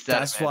Absolutely, curse. you said it,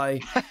 That's man. why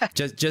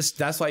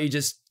that's why you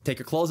just take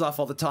your clothes off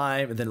all the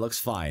time, and then it looks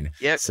fine.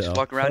 Yep, So just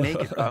walk around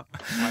naked, bro.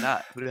 Why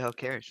not? Who the hell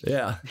cares?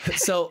 yeah.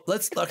 So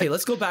let's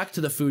go back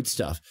to the food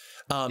stuff.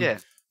 Yeah.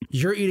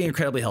 You're eating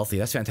incredibly healthy.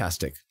 That's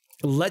fantastic.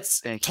 Let's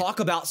Thank you. talk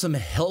about some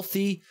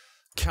healthy,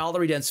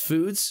 calorie dense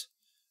foods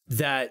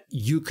that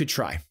you could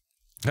try.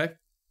 Okay.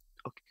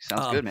 Okay,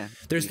 sounds good, man.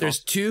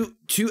 There's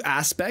two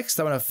aspects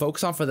that I want to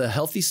focus on for the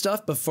healthy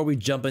stuff before we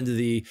jump into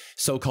the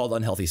so-called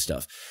unhealthy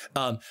stuff.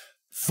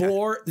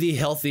 For the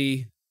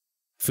healthy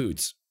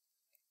foods,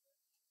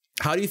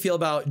 how do you feel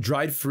about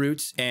dried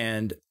fruits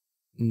and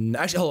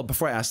actually hold on,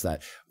 before I ask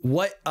that,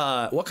 what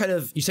kind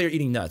of, you say you're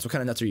eating nuts. What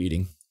kind of nuts are you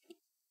eating?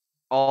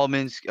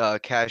 Almonds,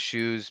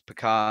 cashews,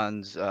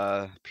 pecans,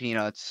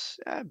 peanuts,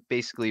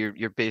 basically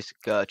your basic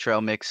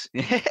trail mix.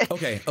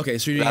 Okay.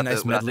 So you're eating a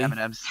nice without the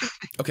medley. M&Ms.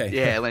 Okay.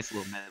 Yeah, a nice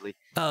little medley.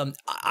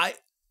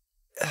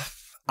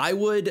 I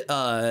would,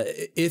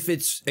 if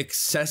it's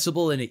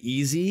accessible and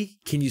easy,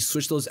 can you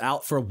switch those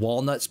out for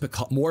walnuts,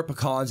 more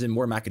pecans, and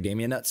more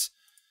macadamia nuts?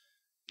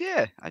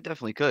 Yeah, I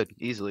definitely could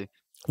easily.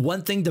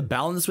 One thing to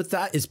balance with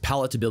that is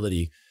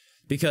palatability.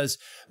 Because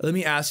let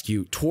me ask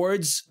you,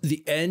 towards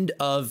the end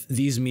of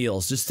these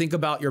meals, just think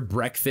about your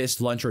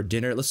breakfast, lunch, or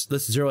dinner. Let's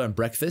zero in on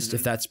breakfast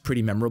if that's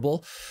pretty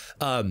memorable.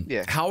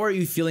 Yeah. How are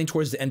you feeling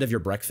towards the end of your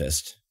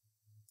breakfast?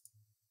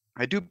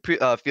 I do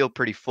feel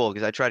pretty full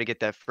because I try to get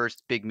that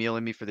first big meal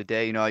in me for the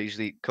day. I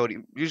usually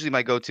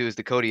my go-to is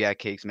the Kodiak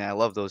cakes, man. I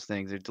love those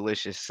things; they're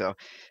delicious. So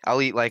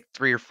I'll eat like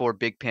 3 or 4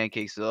 big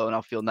pancakes though, and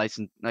I'll feel nice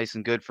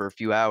and good for a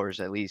few hours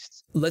at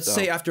least. Let's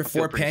say after I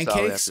feel 4 pretty solid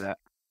pancakes, after that.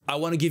 I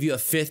want to give you a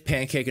 5th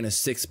pancake and a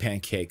 6th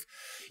pancake.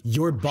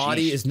 Your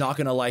body Sheesh. is not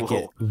going to like Whoa.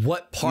 it.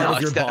 What part No,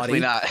 of your it's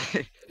definitely body?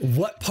 not.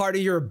 What part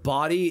of your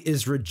body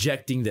is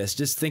rejecting this?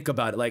 Just think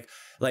about it. Like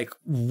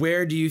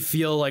where do you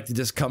feel like the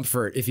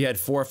discomfort? If you had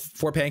four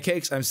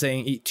pancakes, I'm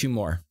saying eat 2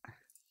 more.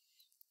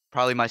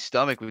 Probably my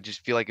stomach would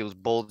just feel like it was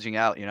bulging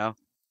out,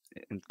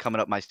 and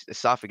coming up my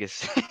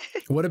esophagus.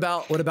 What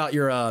about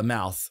your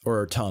mouth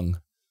or tongue?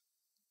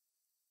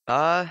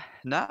 Nah,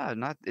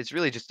 not. It's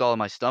really just all in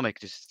my stomach.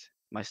 Just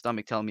my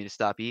stomach telling me to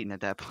stop eating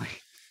at that point.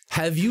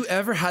 Have you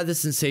ever had the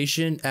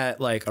sensation at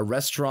like a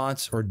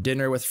restaurant or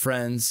dinner with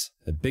friends,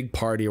 a big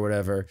party or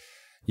whatever,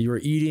 you were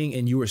eating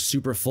and you were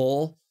super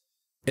full,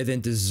 and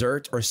then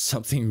dessert or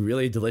something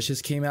really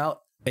delicious came out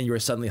and you were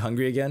suddenly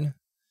hungry again?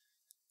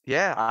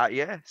 Yeah,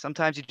 yeah.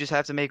 Sometimes you just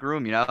have to make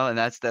room, and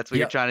that's what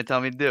you're trying to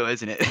tell me to do,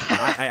 isn't it?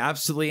 I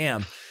absolutely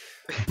am.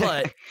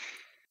 But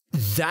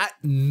that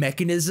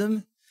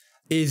mechanism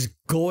is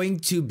going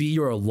to be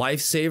your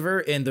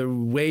lifesaver in the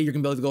way you're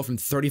going to be able to go from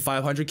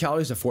 3,500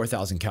 calories to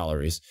 4,000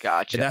 calories.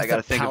 Gotcha. I got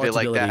to think of it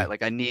like that.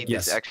 Like I need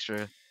Yes. this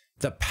extra.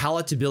 The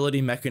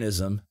palatability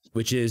mechanism,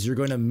 which is you're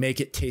going to make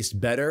it taste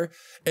better,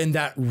 and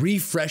that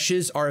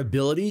refreshes our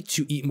ability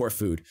to eat more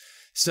food.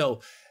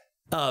 So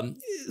a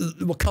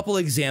couple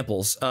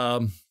examples.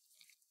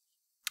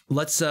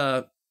 Let's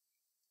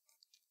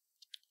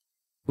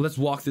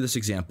walk through this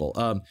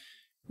example.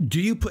 Do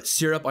you put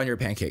syrup on your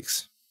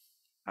pancakes?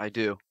 I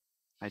do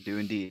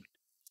indeed.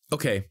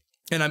 Okay.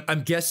 And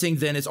I'm guessing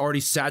then it's already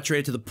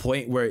saturated to the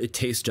point where it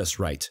tastes just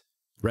right.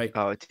 right?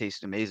 Oh, it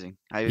tastes amazing.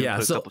 I even Yeah.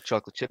 put a So, couple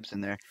chocolate chips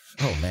in there.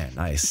 oh man,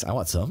 nice. I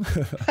want some.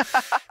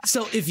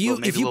 So Well, maybe if a you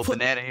little put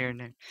banana here and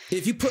there.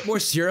 if you put more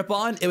syrup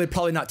on, it would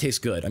probably not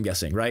taste good. I'm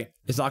guessing, right?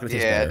 It's not going to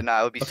taste Yeah, better. no,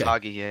 it would be Okay.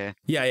 soggy. Yeah.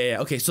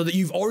 Yeah. Okay, so that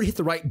you've already hit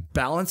the right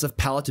balance of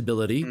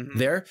palatability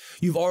there.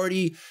 You've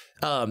already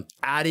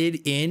added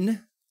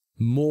in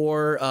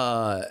more.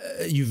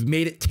 You've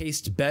made it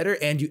taste better,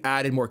 and you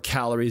added more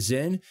calories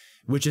in,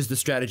 which is the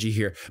strategy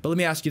here. But let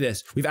me ask you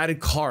this: we've added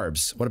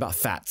carbs. What about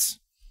fats?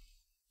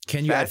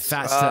 Can you add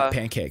fats to that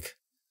pancake?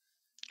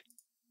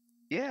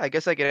 Yeah, I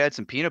guess I could add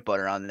some peanut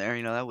butter on there.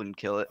 You know, that wouldn't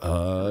kill it.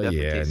 Oh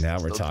yeah, now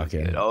we're Still taste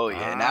talking. good. Oh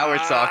yeah, now we're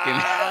talking.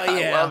 Oh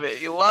yeah, I love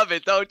it. You love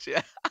it, don't you?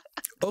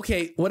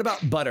 Okay, what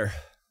about butter?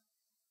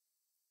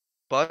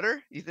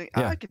 Butter? You think?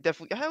 Yeah. I could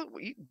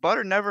definitely.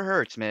 Butter never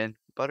hurts, man.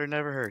 Butter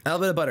never hurts. A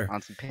little bit of butter.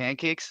 On some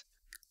pancakes.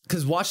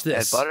 Because watch Add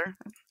this. butter.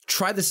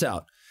 Try this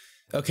out.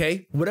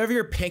 Okay, whatever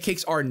your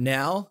pancakes are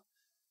now,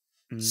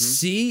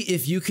 see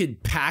if you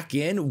could pack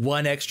in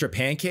one extra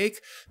pancake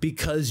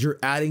because you're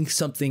adding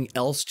something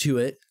else to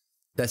it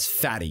that's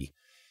fatty.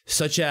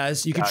 Such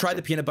as you could try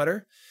the peanut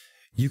butter,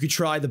 you could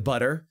try the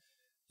butter,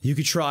 you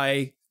could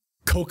try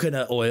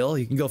coconut oil.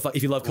 You can go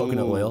if you love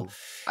coconut oil.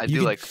 I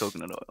do like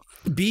coconut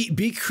oil.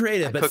 Be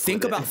creative, but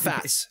think about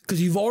fats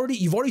because you've already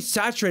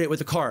saturated it with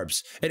the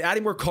carbs, and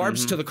adding more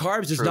carbs to the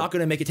carbs is not going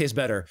to make it taste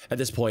better at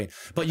this point.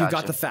 But you've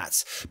got the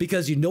fats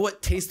because you know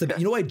what tastes the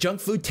you know why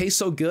junk food tastes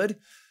so good?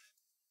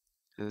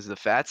 Is the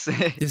fats?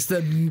 It's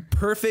the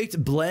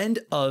perfect blend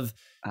of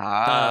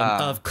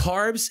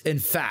carbs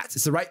and fats.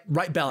 It's the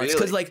right balance.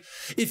 Because like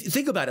if you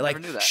think about it,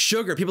 like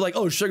sugar, people are like,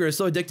 oh, sugar is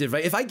so addictive,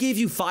 right? If I gave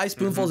you 5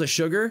 spoonfuls of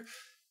sugar,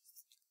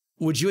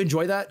 would you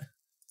enjoy that?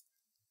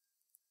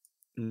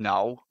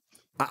 No.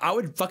 I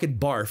would fucking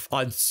barf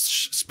on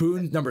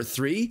spoon number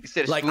 3. You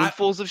said like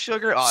spoonfuls of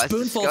sugar? Oh,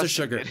 spoonfuls of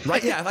sugar.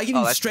 Right? Yeah, if I give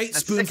you straight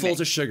spoonfuls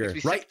of sugar,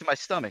 right? To my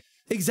stomach.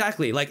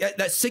 Exactly. Like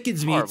that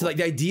sickens me to like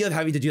the idea of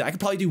having to do that. I could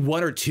probably do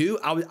 1 or 2.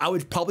 I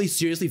would probably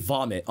seriously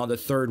vomit on the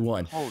 3rd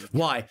one.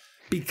 Why?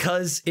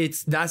 Because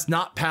that's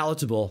not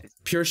palatable.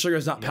 Pure sugar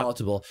is not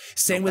palatable.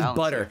 Same with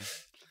butter.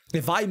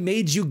 If I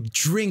made you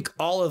drink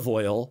olive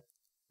oil,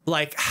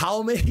 like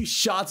how many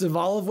shots of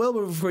olive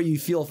oil before you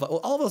feel well,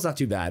 olive oil's not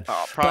too bad.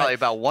 Oh, probably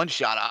about 1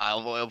 shot of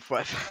olive oil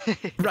before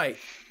right.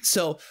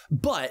 So,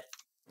 but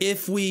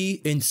if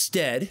we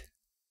instead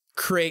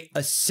create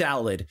a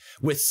salad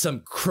with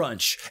some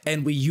crunch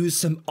and we use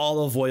some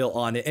olive oil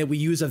on it and we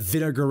use a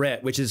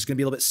vinaigrette, which is going to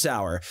be a little bit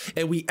sour,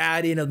 and we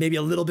add in maybe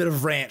a little bit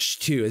of ranch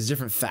too, as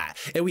different fat,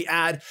 and we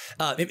add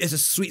it's a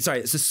sweet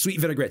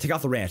vinaigrette. Take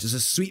off the ranch. It's a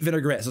sweet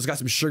vinaigrette, so it's got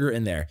some sugar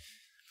in there.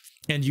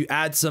 And you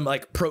add some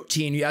like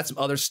protein, you add some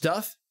other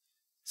stuff,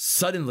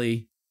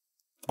 suddenly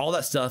all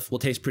that stuff will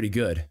taste pretty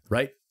good,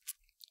 right?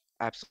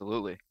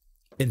 Absolutely.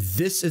 And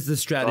this is the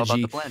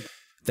strategy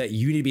that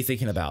you need to be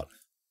thinking about.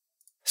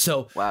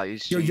 So wow,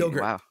 your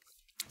yogurt. Wow.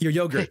 Your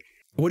yogurt.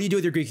 What do you do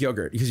with your Greek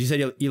yogurt? Because you said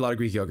you eat a lot of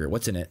Greek yogurt.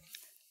 What's in it?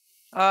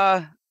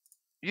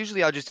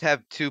 Usually I'll just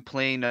have 2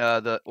 plain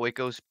the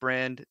Oikos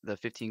brand, the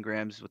 15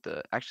 grams with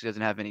the actually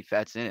doesn't have any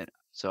fats in it.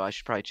 So I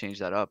should probably change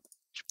that up.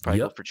 Probably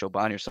go for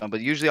Chobani or something,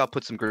 but usually I'll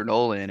put some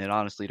granola in it,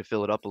 honestly, to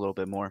fill it up a little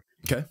bit more.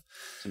 Okay.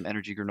 Some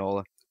energy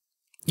granola.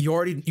 You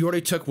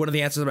already took one of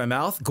the answers in my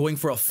mouth. Going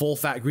for a full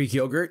fat Greek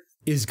yogurt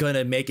is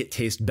gonna make it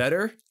taste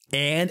better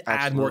and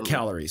add more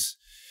calories,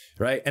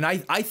 right? And I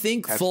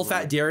think full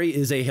fat dairy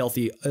is a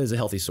healthy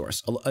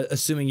source,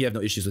 assuming you have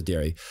no issues with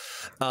dairy.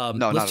 No,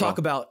 let's talk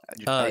about.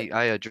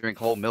 I drink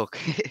whole milk.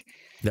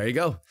 There you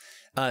go.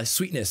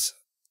 Sweetness.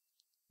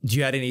 Do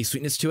you add any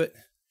sweetness to it?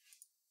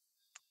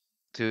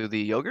 To the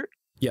yogurt?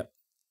 Yep.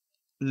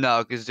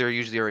 No, because they're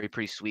usually already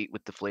pretty sweet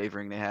with the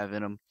flavoring they have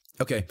in them.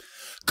 Okay.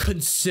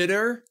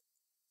 Consider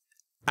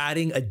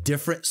adding a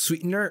different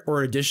sweetener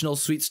or additional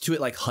sweets to it,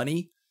 like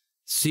honey.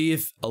 See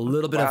if a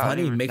little bit of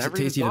honey makes it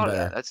taste even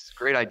better. That's a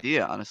great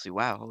idea, honestly.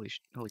 Wow, holy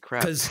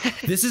crap. Because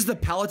this is the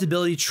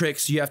palatability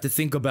tricks you have to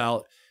think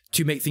about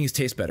to make things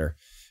taste better.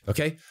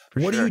 Okay?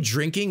 What are you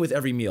drinking with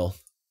every meal?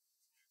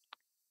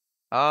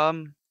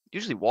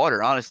 Usually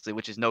water, honestly,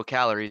 which is no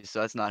calories, so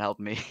that's not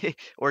helping me.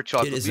 Or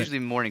chocolate. Usually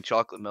morning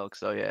chocolate milk,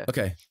 so yeah.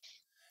 Okay.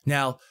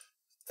 Now,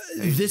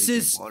 this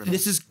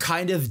is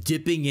kind of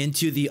dipping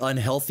into the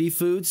unhealthy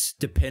foods,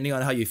 depending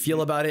on how you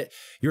feel about it.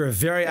 You're a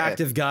very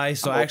active guy,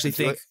 so I actually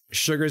think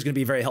sugar is going to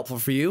be very helpful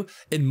for you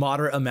in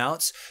moderate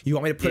amounts. You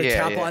want me to put a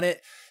cap on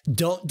it?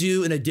 Don't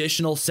do an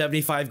additional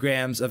 75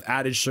 grams of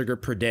added sugar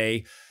per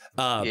day.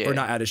 Or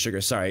not added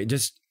sugar, sorry.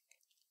 Just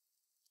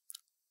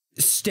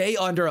stay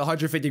under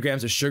 150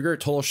 grams of sugar,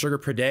 total sugar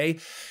per day.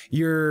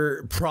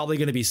 You're probably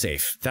going to be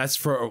safe. That's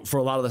for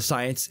a lot of the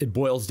science. It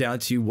boils down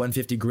to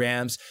 150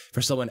 grams.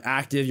 For someone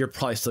active, you're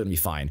probably still going to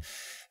be fine.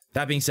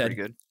 That being said,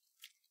 pretty good.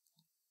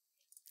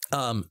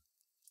 How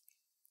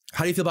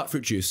do you feel about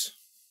fruit juice?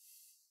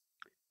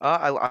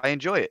 I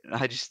enjoy it.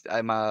 I just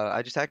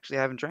actually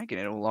haven't drank it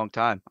in a long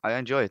time. I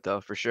enjoy it though,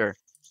 for sure.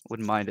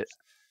 Wouldn't mind it.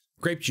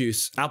 Grape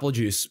juice, apple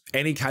juice,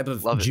 any type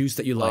of juice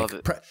that you like.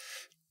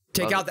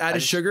 Take out the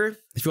added sugar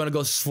if you want to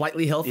go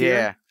slightly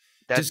healthier.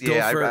 Yeah, Just go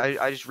for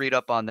I just read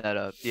up on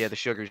that. Yeah, the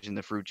sugars in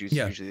the fruit juice is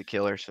yeah. usually the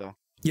killer. So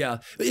Yeah,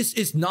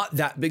 it's not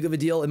that big of a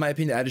deal in my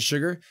opinion to add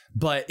sugar,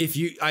 but if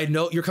you, I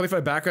know you're coming from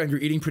a background, you're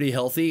eating pretty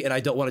healthy, and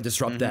I don't want to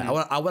disrupt that.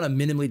 I want to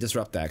minimally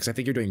disrupt that because I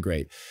think you're doing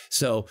great.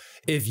 So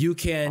if you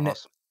can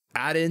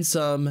add in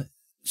some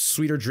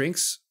sweeter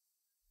drinks,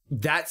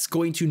 that's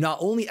going to not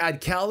only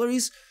add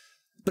calories,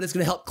 but it's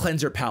going to help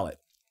cleanse your palate.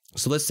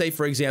 So let's say,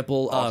 for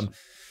example,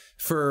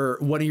 for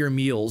one of your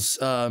meals,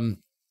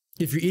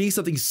 if you're eating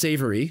something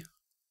savory,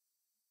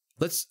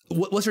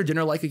 what's your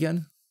dinner like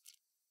again?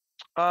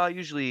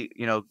 Usually,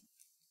 a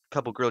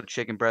couple grilled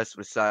chicken breasts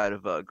with a side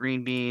of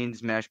green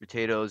beans, mashed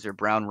potatoes, or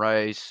brown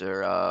rice,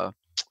 or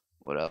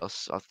what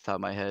else off the top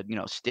of my head?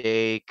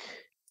 Steak,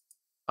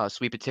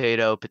 sweet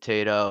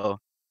potato.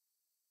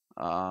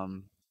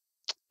 Um,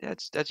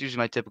 that's usually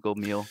my typical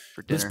meal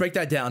for dinner. Let's break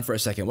that down for a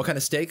second. What kind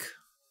of steak?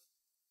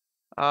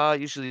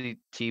 Usually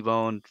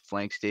T-bone,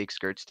 flank steak,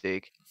 skirt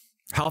steak.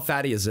 How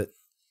fatty is it?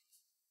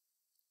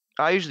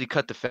 I usually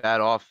cut the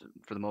fat off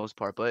for the most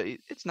part, but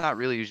it's not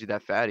really usually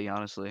that fatty,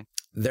 honestly.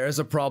 There's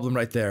a problem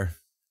right there.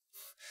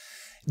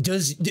 Do you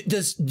have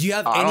any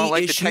issues? I don't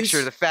like the texture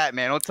of the fat,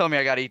 man. Don't tell me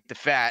I gotta eat the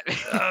fat.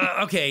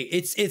 Okay,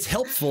 it's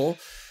helpful,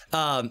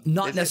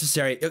 not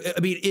necessary. I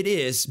mean, it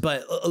is,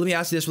 but let me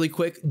ask you this really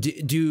quick.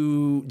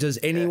 Does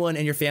anyone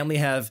in your family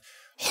have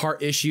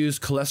heart issues,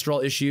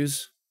 cholesterol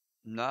issues?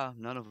 No,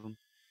 none of them.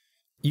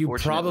 You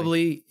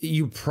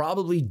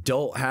probably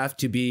don't have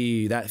to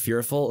be that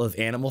fearful of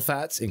animal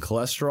fats and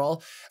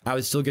cholesterol. I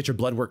would still get your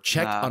blood work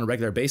checked on a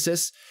regular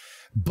basis.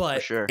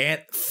 But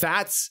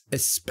fats,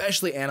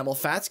 especially animal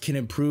fats, can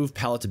improve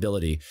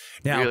palatability.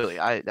 Now, really,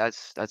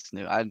 that's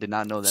new. I did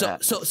not know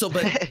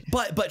that.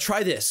 But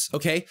try this,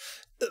 okay?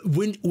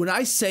 When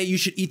I say you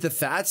should eat the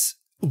fats,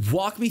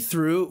 walk me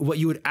through what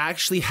you would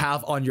actually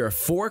have on your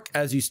fork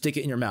as you stick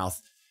it in your mouth.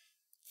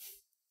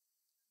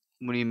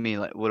 What do you mean?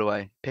 Like, what do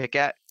I pick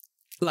at?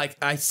 Like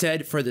I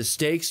said, for the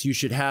steaks, you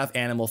should have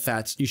animal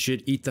fats. You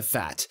should eat the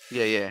fat.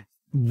 Yeah.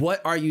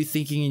 What are you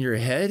thinking in your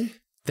head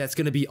that's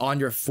going to be on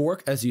your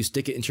fork as you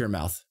stick it into your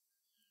mouth?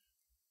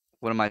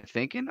 What am I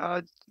thinking?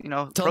 Tell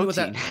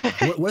protein. me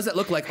what does that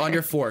look like on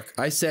your fork?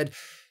 I said,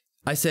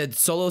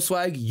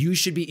 Soloswag, you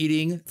should be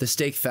eating the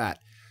steak fat.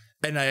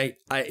 And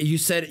you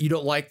said you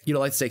don't like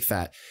steak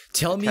fat.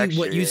 Tell me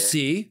what you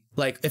see.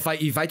 Like if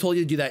I told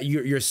you to do that,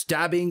 you're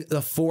stabbing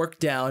the fork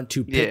down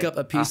to pick up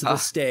a piece of the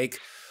steak.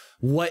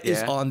 What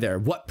is on there?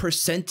 What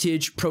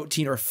percentage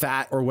protein or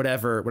fat or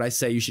whatever would I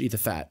say you should eat the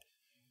fat?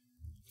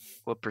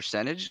 What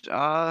percentage?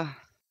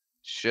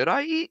 Should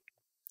I eat?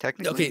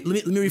 Technically. Okay,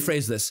 let me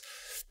rephrase this.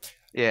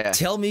 Yeah.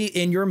 Tell me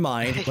in your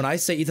mind when I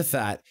say eat the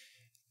fat,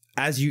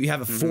 as you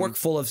have a fork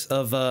full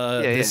of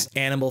this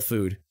animal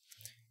food.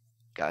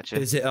 Gotcha.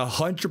 Is it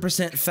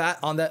 100% fat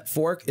on that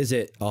fork? Is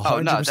it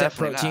 100%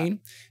 protein? Not.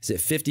 Is it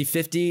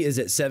 50-50? Is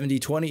it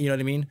 70-20? You know what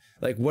I mean?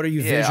 Like, what are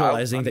you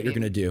visualizing that you're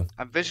going to do?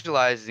 I'm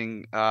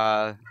visualizing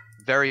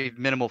very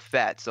minimal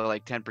fat. So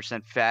like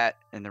 10% fat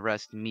and the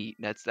rest meat.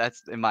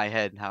 That's in my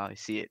head how I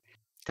see it,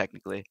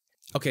 technically.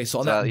 Okay, so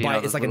on that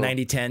bite, it's like a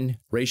 90-10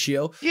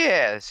 ratio.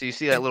 Yeah, so you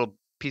see that little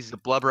piece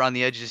of blubber on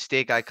the edge of the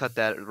steak, I cut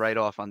that right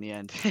off on the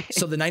end.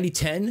 So the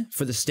 90-10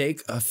 for the steak,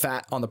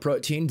 fat on the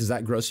protein, does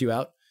that gross you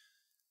out?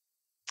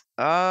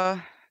 No,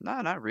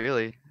 not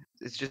really.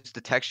 It's just the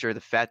texture of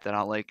the fat that I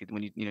don't like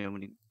when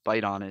you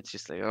bite on it. It's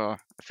just like, oh,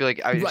 I feel like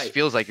it just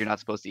feels like you're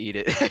not supposed to eat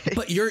it.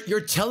 But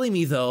you're telling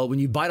me though, when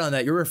you bite on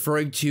that, you're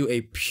referring to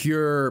a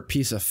pure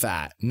piece of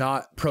fat,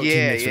 not protein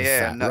mixed with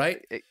fat,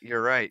 right?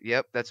 You're right.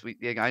 Yep, that's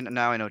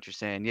now I know what you're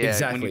saying. Yeah,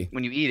 exactly.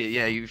 When you eat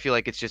it, you feel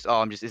like it's just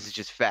this is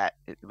just fat,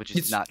 which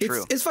is not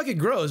true. It's fucking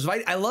gross.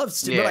 I love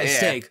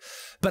steak,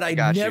 but I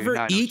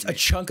never eat a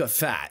chunk of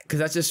fat because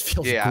that just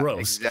feels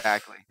gross.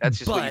 Exactly. That's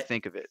just what you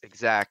think of it.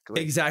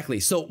 Exactly.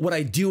 So what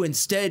I do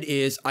instead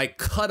is I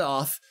cut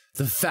off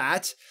the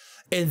fat,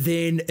 and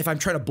then if I'm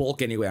trying to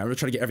bulk anyway, I'm gonna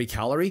try to get every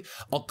calorie.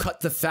 I'll cut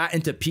the fat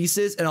into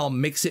pieces and I'll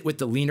mix it with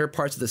the leaner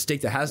parts of the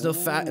steak that has no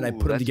fat, and I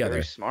put them together.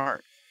 Very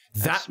smart.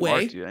 That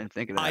way, dude. I didn't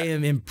think of that. I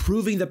am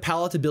improving the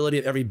palatability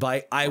of every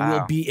bite. I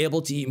will be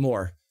able to eat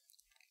more.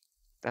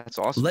 That's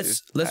awesome.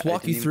 Let's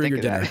walk you through your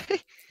dinner.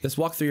 Let's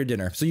walk through your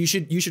dinner. So you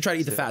should try to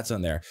eat the fats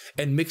on there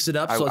and mix it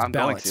up so it's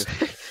balanced.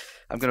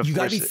 I'm gonna. You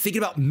gotta be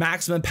thinking about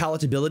maximum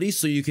palatability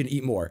so you can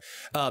eat more.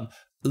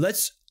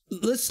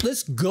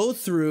 Let's go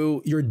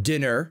through your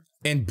dinner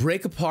and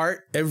break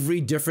apart every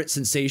different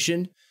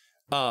sensation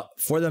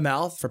for the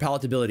mouth for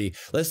palatability.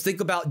 Let's think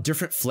about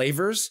different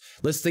flavors.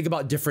 Let's think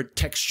about different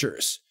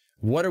textures.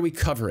 What are we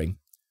covering?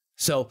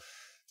 So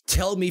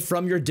tell me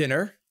from your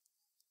dinner.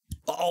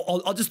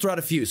 I'll just throw out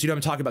a few so you know what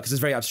I'm talking about because it's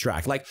very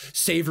abstract. Like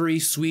savory,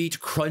 sweet,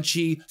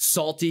 crunchy,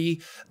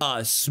 salty,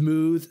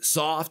 smooth,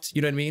 soft.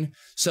 You know what I mean?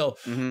 So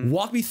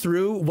walk me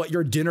through what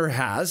your dinner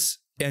has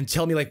and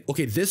tell me like,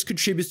 okay, this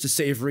contributes to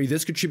savory,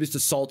 this contributes to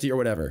salty or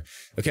whatever.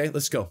 Okay,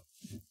 let's go.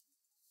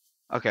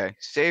 Okay,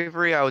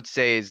 savory I would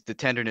say is the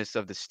tenderness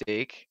of the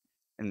steak,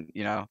 and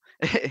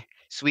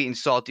sweet and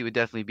salty would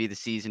definitely be the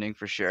seasoning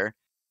for sure.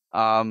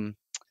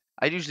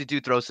 I usually do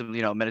throw some,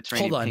 you know, Hold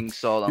Mediterranean on. pink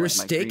salt on Your like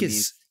my green steak beans.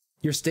 is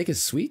your steak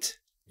is sweet?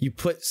 You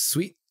put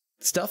sweet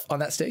stuff on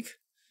that steak?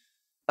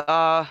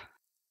 Uh,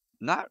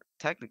 Not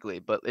technically,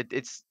 but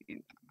it's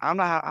I don't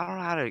know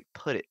how to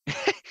put it.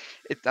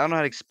 I don't know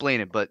how to explain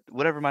it, but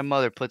whatever my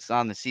mother puts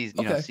on the season,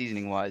 you know, Okay.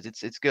 seasoning wise,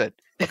 it's good.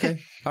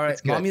 Okay. All right.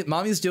 It's good.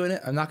 Mommy's doing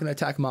it. I'm not going to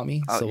attack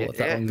mommy, Oh so we'll yeah, let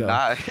that yeah, one go.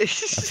 nah.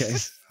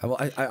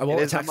 Okay. I It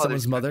won't is my attack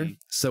mother's someone's mother, cooking.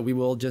 so we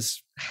will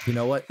just, you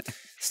know what?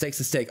 Steak's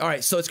a steak. All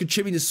right. So it's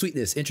contributing to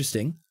sweetness.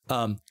 Interesting.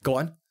 Go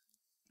on.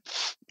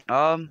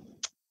 Um,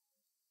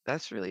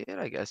 that's really it,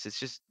 I guess. It's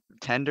just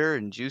tender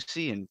and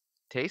juicy and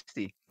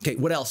tasty. Okay.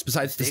 What else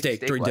besides the steak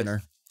Steak during wise.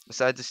 dinner?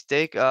 Besides the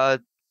steak,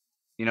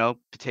 you know,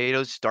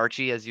 potatoes,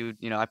 starchy as you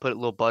know, I put a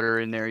little butter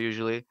in there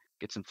usually,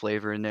 get some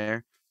flavor in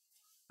there.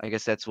 I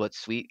guess that's what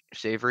sweet,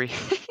 savory.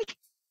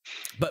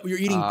 But you're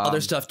eating other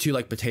Um, stuff too,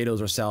 like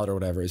potatoes or salad or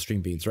whatever, is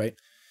string beans, right?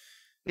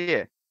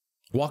 yeah,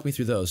 Walk me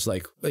through those.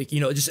 Like you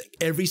know, just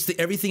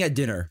everything at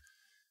dinner.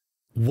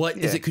 What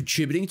is yeah. it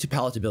contributing to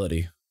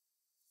palatability?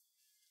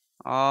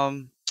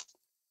 Um,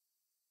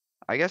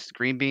 I guess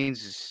green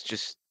beans is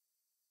just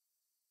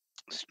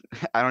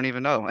I don't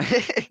even know.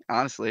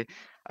 Honestly,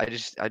 I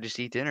just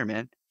eat dinner,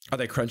 man. Are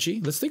they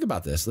crunchy? Let's think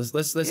about this.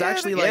 Let's Yeah,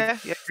 actually like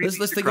yeah. Green let's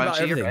beans are think about crunchy.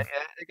 You're everything. right.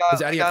 Yeah, Is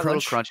they adding a got a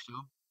little crunch? crunch to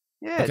them.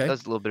 Yeah, it Okay.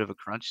 does a little bit of a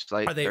crunch,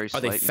 slight, very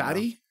Are they slight, you know.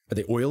 fatty? Are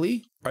they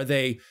oily? Are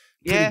they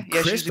Yeah, pretty yeah. She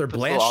crisp usually or puts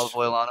a little olive blanched?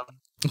 oil on them.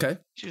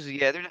 Okay. It's usually,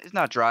 yeah, it's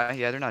not dry.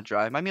 Yeah, they're not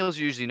dry. My meals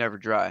are usually never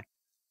dry.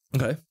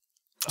 Okay.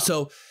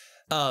 So,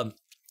 um,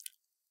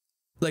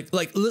 let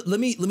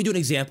me do an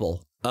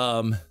example.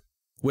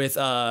 With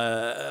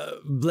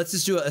let's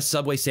just do a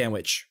Subway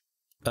sandwich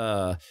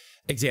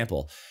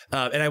example.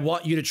 And I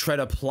want you to try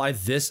to apply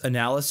this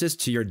analysis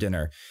to your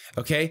dinner.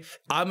 Okay.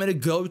 I'm going to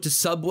go to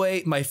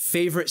Subway. My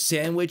favorite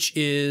sandwich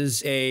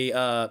is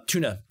a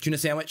tuna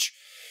sandwich.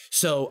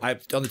 So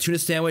on the tuna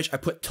sandwich, I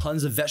put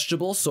tons of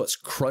vegetables. So it's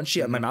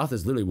crunchy. My mouth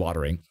is literally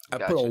watering. I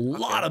put a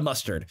lot of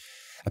mustard.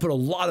 I put a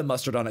lot of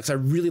mustard on it because I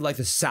really like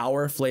the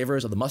sour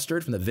flavors of the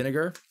mustard from the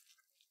vinegar.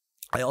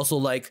 I also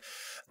like,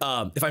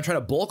 if I'm trying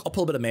to bulk, I'll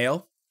put a bit of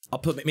mayo. I'll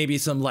put maybe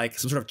some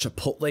sort of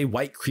chipotle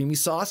white creamy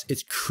sauce.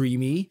 It's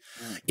creamy.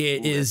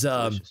 It is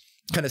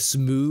kind of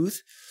smooth,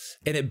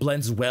 and it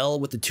blends well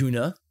with the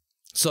tuna.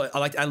 So I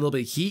like to add a little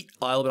bit of heat.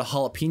 I'll add a little bit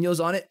of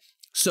jalapenos on it.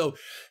 So,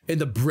 and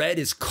the bread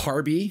is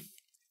carby,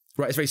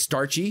 right? It's very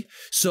starchy.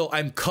 So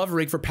I'm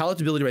covering for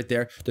palatability right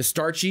there. The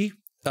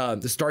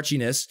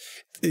starchiness,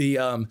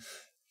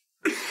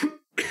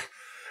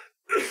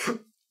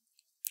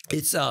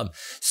 it's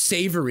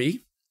savory.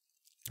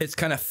 It's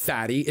kind of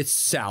fatty. It's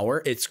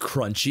sour. It's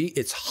crunchy.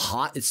 It's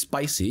hot. It's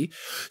spicy.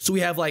 So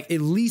we have like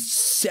at least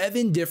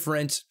 7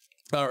 different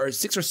or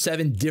 6 or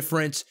 7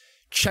 different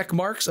check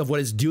marks of what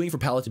it's doing for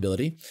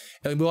palatability.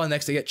 And we move on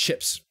next to get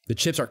chips. The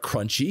chips are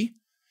crunchy.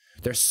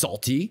 They're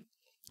salty.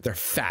 They're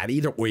fatty.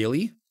 They're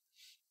oily.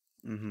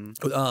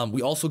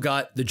 We also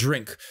got the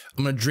drink.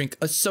 I'm going to drink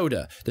a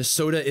soda. The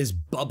soda is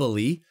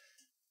bubbly,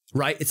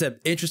 right? It's an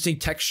interesting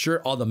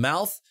texture on the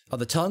mouth, on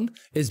the tongue.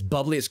 It's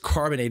bubbly, it's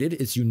carbonated,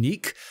 it's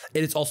unique,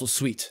 and it's also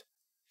sweet.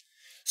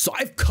 So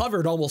I've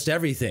covered almost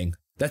everything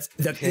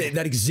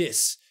that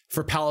exists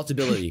for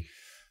palatability.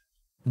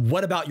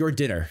 What about your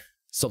dinner,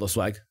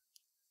 Soloswag?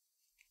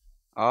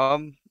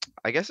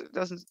 I guess it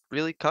doesn't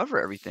really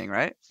cover everything,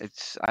 right?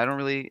 It's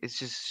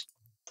just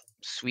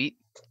sweet.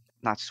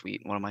 Not sweet.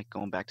 What am I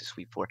going back to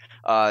sweet for?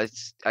 I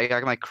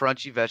got my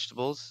crunchy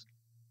vegetables.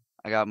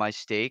 I got my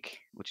steak,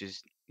 which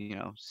is, you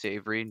know,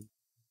 savory, a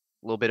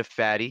little bit of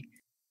fatty.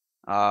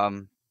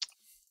 It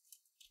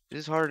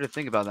is harder to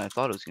think about than I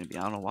thought it was gonna be.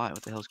 I don't know why.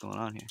 What the hell's going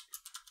on here?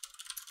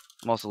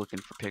 I'm also looking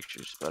for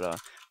pictures, but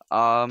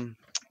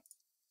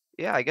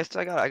yeah, I guess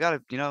I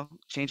gotta, you know,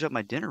 change up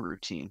my dinner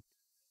routine.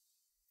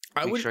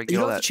 You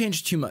don't have to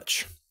change too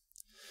much.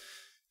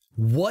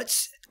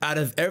 What out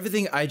of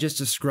everything I just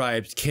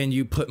described can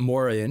you put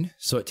more in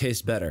so it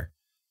tastes better?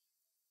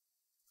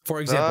 For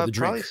example, the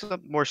drink. Probably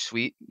something more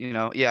sweet, you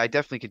know. Yeah, I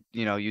definitely could,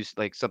 you know, use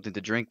like something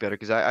to drink better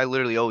because I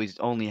literally always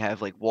only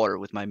have like water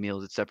with my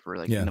meals except for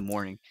like in the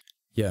morning,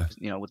 Yeah.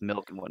 you know, with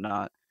milk and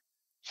whatnot.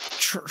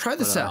 Try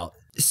this out.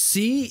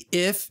 See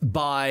if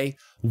by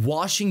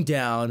washing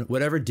down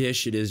whatever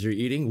dish it is you're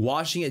eating,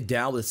 washing it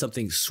down with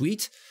something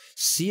sweet,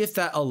 see if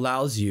that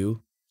allows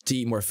you to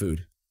eat more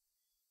food.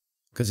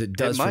 Because it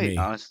does for me.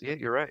 Honestly, yeah,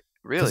 you're right.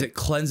 Really, because it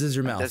cleanses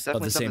your mouth. That's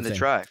definitely of the same something thing. to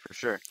try for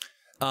sure.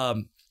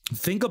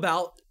 Think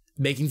about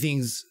making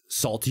things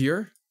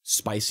saltier,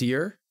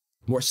 spicier,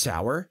 more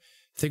sour.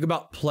 Think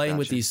about playing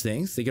with these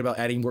things. Think about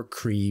adding more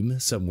cream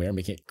somewhere,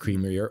 making it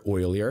creamier,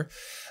 oilier.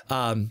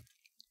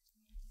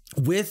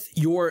 With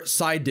your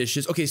side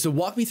dishes, okay, so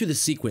walk me through the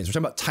sequence. We're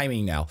talking about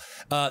timing now.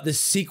 The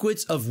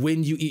sequence of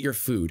when you eat your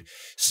food.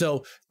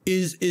 So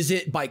is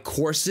it by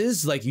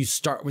courses? Like you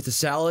start with the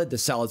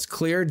salad's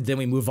cleared, then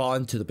we move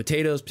on to the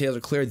potatoes are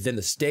cleared, then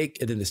the steak,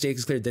 and then the steak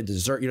is cleared, then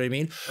dessert, you know what I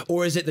mean?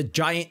 Or is it the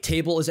giant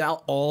table is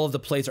out, all of the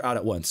plates are out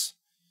at once?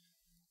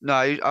 No,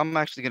 I'm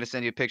actually gonna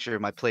send you a picture of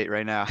my plate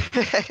right now.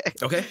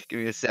 Okay. Give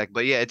me a sec.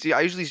 But yeah, it's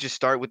I usually just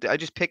start with I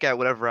just pick out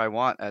whatever I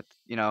want at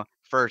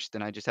first,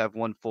 and I just have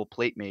one full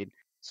plate made.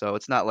 So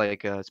it's not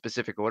like a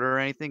specific order or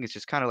anything. It's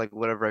just kind of like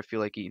whatever I feel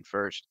like eating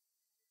first.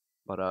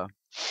 But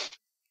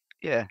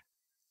yeah,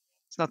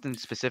 it's nothing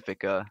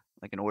specific.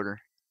 Like an order.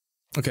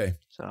 Okay.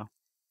 So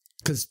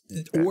Because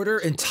order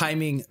and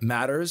timing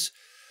matters.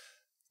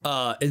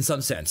 In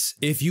some sense,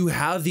 if you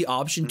have the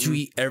option to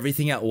eat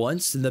everything at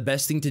once, then the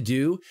best thing to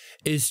do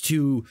is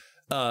to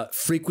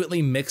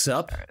frequently mix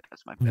up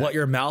that's my what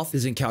your mouth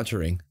is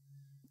encountering.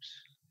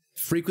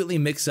 Frequently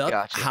mix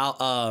up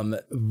how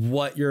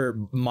what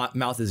your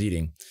mouth is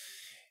eating,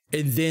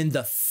 and then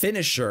the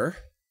finisher.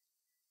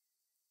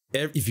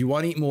 If you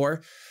want to eat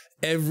more,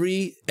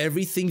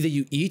 everything that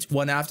you eat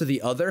one after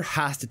the other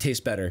has to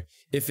taste better.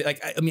 If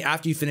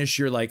after you finish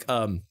your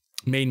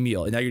main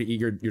meal and now you're gonna eat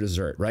your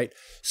dessert, right?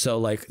 So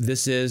like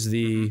this is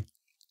the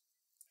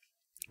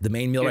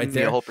main meal right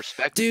there. A whole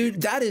perspective,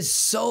 dude. That is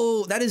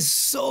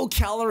so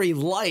calorie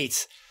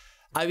light.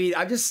 I mean,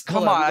 I just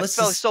come on. I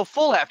felt so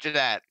full after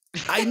that.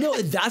 I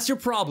know that's your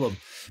problem,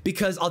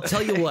 because I'll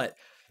tell you what,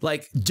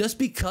 like just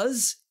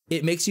because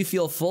it makes you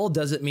feel full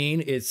doesn't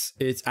mean it's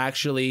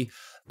actually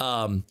a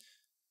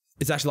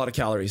lot of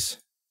calories.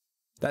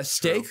 That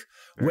steak.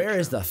 Where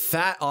is the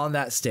fat on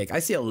that steak? I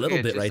see a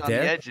little bit right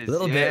there. A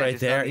little bit right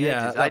there.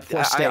 Yeah, I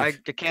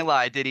can't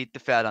lie. I did eat the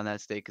fat on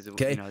that steak because it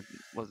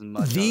wasn't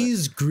much.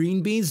 These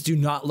green beans do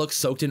not look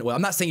soaked in oil.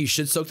 I'm not saying you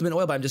should soak them in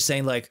oil, but I'm just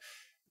saying like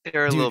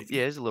they're a little.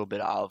 Yeah, there's a little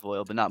bit of olive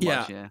oil, but not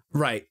much. Yeah,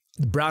 right.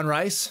 Brown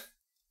rice.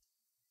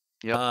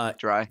 Yep,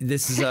 dry.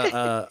 This is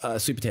a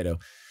sweet potato.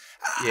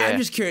 Yeah. I'm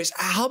just curious,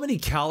 how many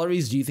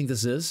calories do you think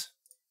this is?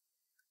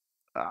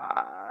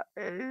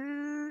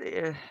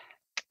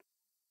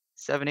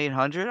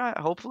 700-800,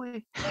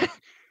 hopefully.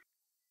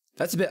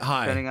 That's a bit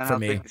high. Depending on for how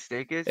me. big the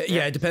steak is.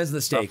 Yeah, it depends on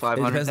the steak. It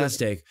depends on the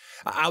steak.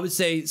 I would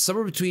say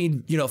somewhere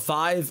between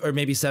 5 or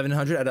maybe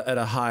 700 at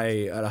a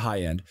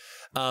high end.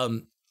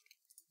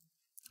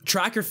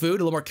 Track your food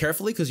a little more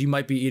carefully because you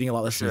might be eating a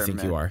lot less than you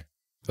think you are.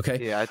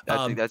 Okay. Yeah,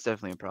 I think that's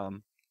definitely a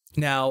problem.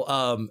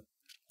 Now,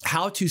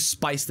 how to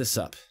spice this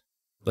up?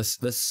 Let's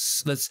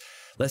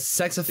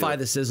sexify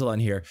the sizzle on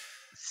here.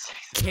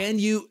 Can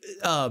you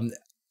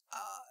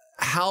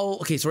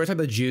okay, so we're talking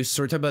about the juice,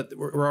 so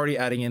we're already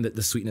adding in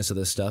the sweetness of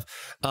this stuff.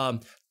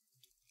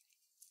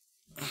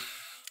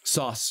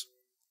 Sauce.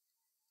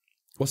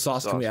 What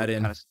sauce can we add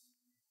in?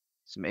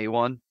 Some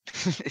A1,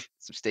 some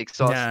steak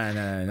sauce.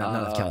 No,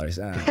 not enough calories.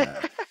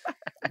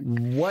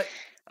 What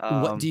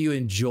do you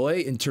enjoy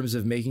in terms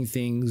of making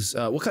things?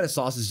 What kind of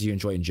sauces do you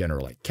enjoy in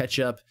general? Like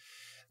ketchup,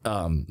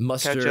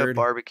 mustard, ketchup,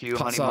 barbecue,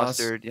 honey sauce?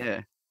 Mustard.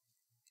 Yeah.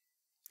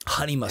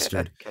 Honey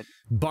mustard,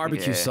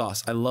 barbecue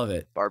sauce. I love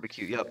it.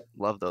 Barbecue, yep,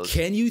 love those.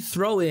 Can you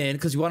throw in,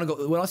 because we're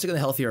also going the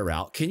healthier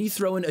route, can you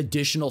throw in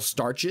additional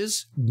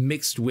starches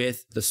mixed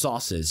with the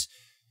sauces?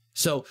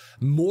 So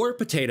more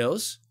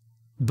potatoes,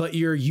 but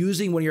you're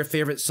using one of your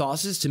favorite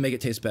sauces to make it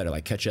taste better,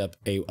 like ketchup,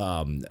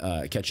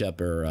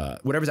 ketchup or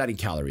whatever's adding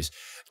calories,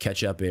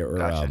 ketchup or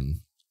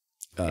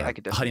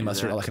honey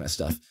mustard, all that kind of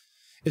stuff.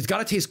 It's got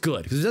to taste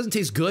good, because if it doesn't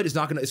taste good, it's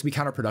going to be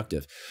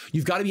counterproductive.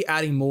 You've got to be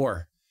adding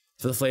more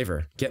for the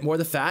flavor. Get more of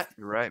the fat.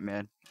 You're right,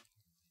 man.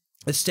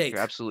 The steak.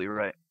 You're absolutely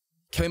right.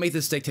 Can we make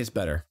this steak taste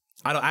better?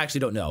 I actually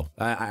don't know.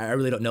 I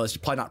really don't know. It's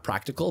probably not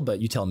practical, but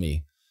you tell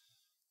me.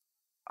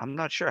 I'm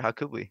not sure. How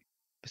could we?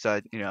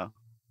 Besides,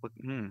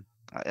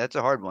 that's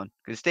a hard one.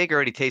 Because steak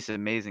already tastes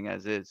amazing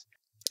as is.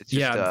 It's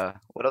just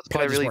what else?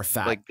 Probably just more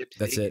fat. Like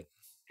that's it.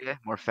 Yeah,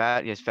 more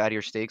fat. Yes,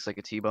 fattier steaks like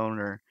a T-bone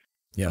or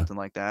something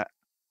like that.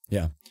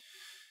 Yeah.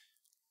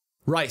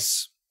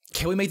 Rice.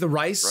 Can we make the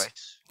rice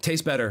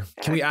taste better?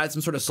 Yeah. Can we add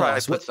some sort of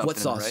sauce? What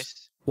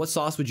sauce? What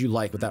sauce would you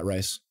like with that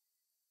rice?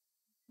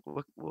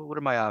 What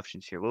are my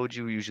options here? What would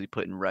you usually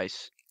put in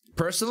rice?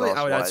 Personally,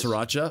 I would add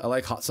sriracha. I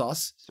like hot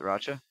sauce.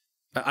 Sriracha?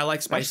 I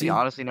like spicy. I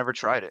honestly never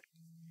tried it.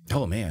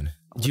 Oh, man.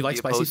 Do you like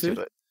spicy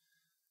food?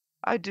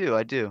 I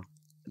do.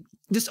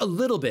 Just a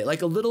little bit.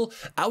 Like a little.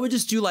 I would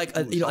just do like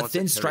a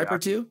thin stripe or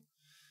two.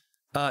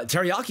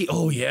 Teriyaki.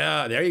 Oh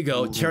yeah, there you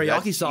go.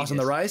 Teriyaki sauce on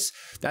the rice.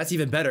 That's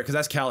even better because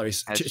that's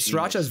calories.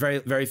 Sriracha has very,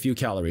 very few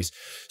calories.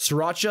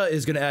 Sriracha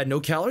is going to add no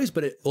calories,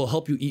 but it will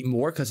help you eat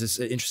more because it's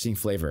an interesting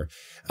flavor.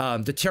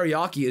 The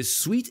teriyaki is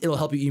sweet. It'll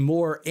help you eat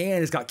more,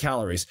 and it's got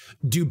calories.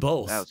 Do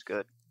both. That was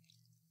good.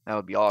 That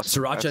would be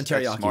awesome. Sriracha and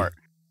teriyaki. That's smart.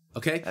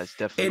 Okay, that's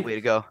definitely the way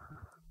to go.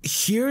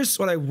 Here's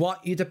what I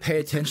want you to pay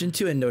attention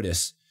to and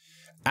notice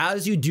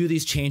as you do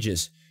these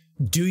changes.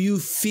 Do you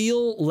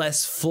feel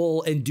less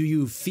full, and do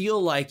you feel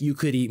like you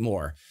could eat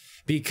more?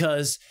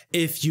 Because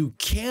if you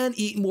can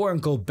eat more and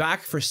go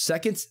back for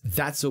seconds,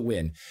 that's a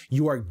win.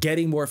 You are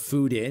getting more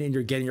food in and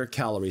you're getting your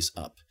calories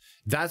up.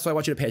 That's what I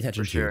want you to pay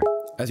attention to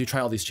as you try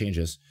all these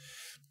changes.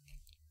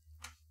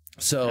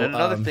 So and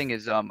another thing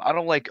is I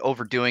don't like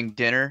overdoing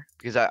dinner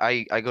because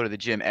I go to the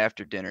gym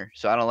after dinner.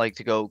 So I don't like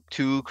to go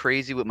too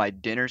crazy with my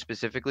dinner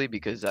specifically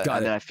because then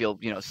I feel,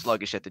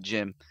 sluggish at the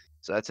gym.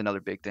 So that's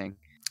another big thing.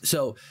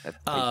 So,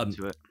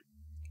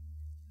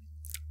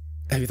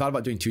 Have you thought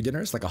about doing 2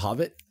 dinners like a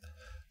hobbit?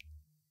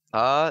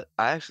 I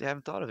actually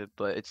haven't thought of it,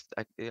 but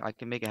I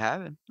can make it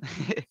happen.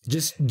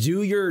 Just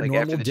do your Like after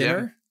normal the gym.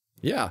 dinner.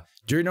 Yeah,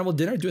 do your normal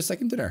dinner. Do a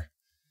second dinner.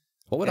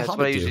 What would Yeah, a that's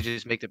what I hobbit usually do? do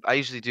is make the. I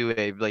usually do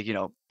a like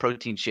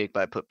protein shake,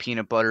 but I put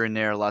peanut butter in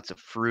there, lots of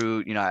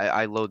fruit.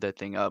 I load that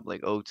thing up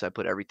like oats. I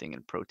put everything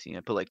in protein.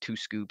 I put like 2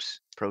 scoops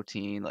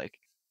protein. Like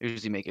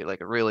usually make it like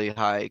a really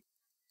high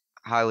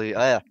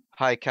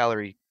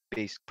calorie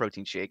based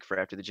protein shake for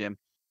after the gym.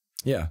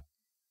 Yeah,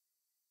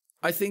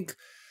 I think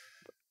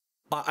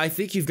I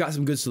think you've got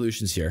some good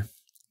solutions here.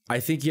 I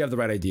think you have the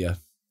right idea.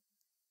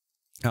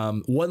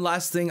 One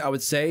last thing I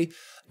would say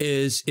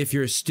is if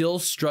you're still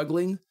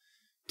struggling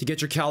to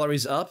get your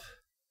calories up,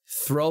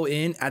 throw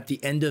in at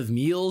the end of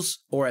meals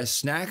or as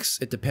snacks.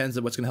 It depends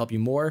on what's going to help you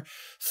more.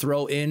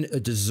 Throw in a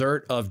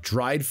dessert of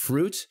dried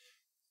fruit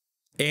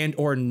and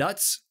or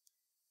nuts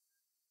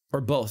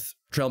or both.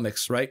 Trail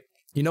mix, right?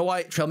 You know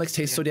why trail mix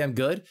tastes so damn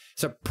good?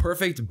 It's a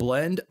perfect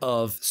blend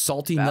of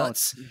salty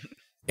Balance. nuts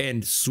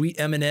and sweet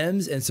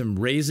M&Ms and some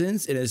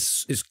raisins. It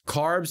is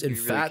carbs and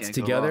You really fats can't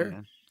go together. wrong,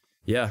 man.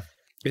 Yeah,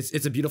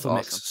 it's a beautiful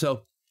That's mix. awesome.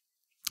 So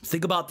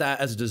think about that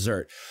as a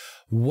dessert.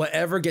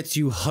 Whatever gets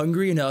you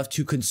hungry enough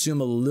to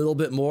consume a little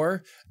bit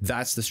more,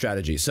 that's the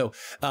strategy. So,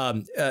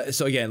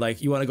 so again,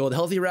 like you want to go the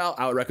healthy route,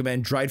 I would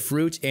recommend dried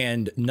fruit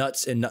and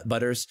nuts and nut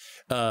butters.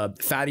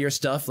 Fattier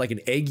stuff like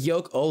an egg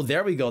yolk. Oh,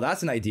 there we go.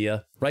 That's an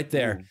idea right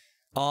there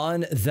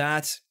on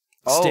that steak.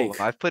 Oh,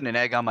 I've put an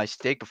egg on my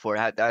steak before.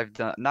 I've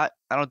done not.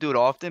 I don't do it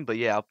often, but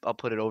yeah, I'll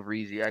put it over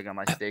easy egg on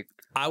my steak.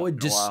 I would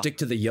once in a just while. stick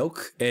to the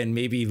yolk and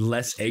maybe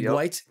less Just the egg yolk?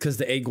 white because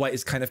the egg white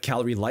is kind of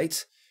calorie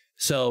light.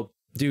 So,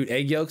 dude,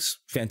 egg yolks,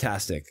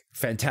 fantastic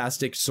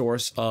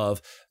source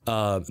of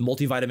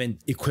multivitamin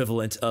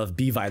equivalent of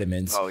B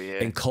vitamins Oh yeah.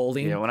 and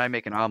choline. Yeah, when I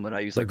make an omelet, I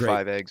use They're like great.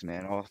 5 eggs,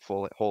 man. All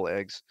full whole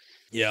eggs.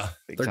 Yeah,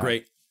 Big they're time.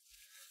 great.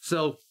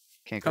 So,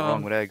 Can't go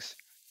wrong with eggs.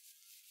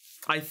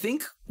 I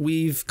think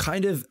we've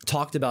kind of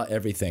talked about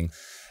everything.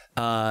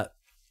 Yeah,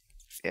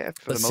 for the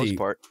let's most see.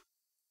 part.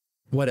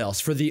 What else?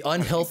 For the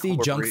unhealthy junk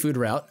incorporate- food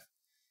route.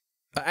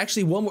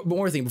 Actually, one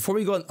more thing. Before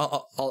we go on,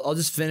 I'll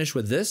just finish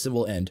with this and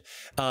we'll end.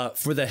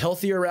 For the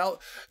healthier route,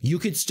 you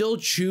could still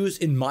choose,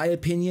 in my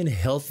opinion,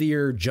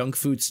 healthier junk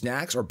food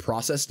snacks or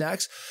processed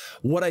snacks.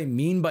 What I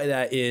mean by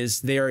that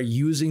is they are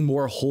using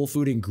more whole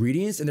food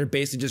ingredients and they're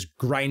basically just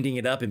grinding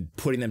it up and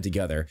putting them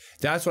together.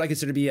 That's what I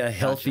consider to be a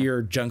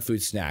healthier junk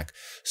food snack.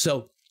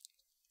 So,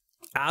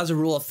 as a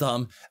rule of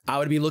thumb, I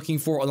would be looking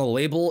for on the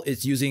label,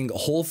 it's using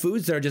whole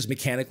foods that are just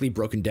mechanically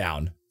broken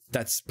down.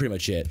 That's pretty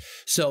much it.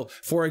 So,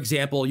 for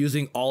example,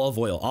 using olive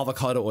oil,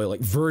 avocado oil, like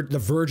the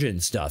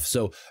virgin stuff.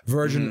 So,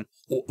 virgin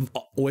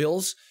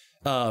oils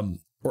or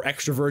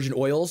extra virgin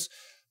oils,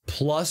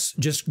 plus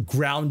just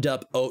ground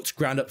up oats,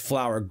 ground up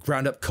flour,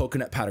 ground up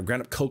coconut powder,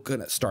 ground up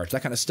coconut starch,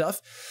 that kind of stuff.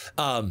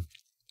 And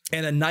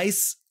a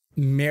nice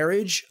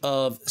marriage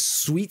of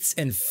sweets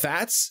and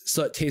fats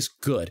so it tastes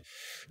good.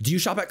 Do you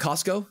shop at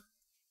Costco?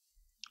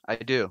 I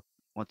do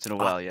once in a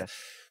while, yes.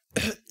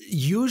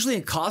 Usually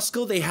in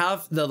Costco, they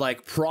have the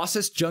like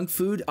processed junk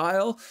food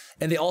aisle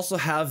and they also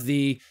have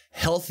the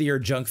healthier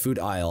junk food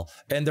aisle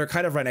and they're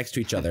kind of right next to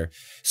each other.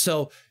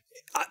 So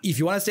if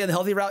you want to stay on the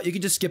healthy route, you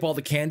can just skip all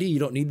the candy. You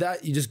don't need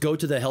that. You just go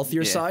to the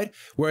healthier side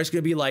where it's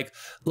going to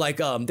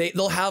be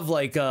they'll have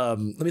like, let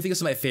me think of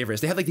some of my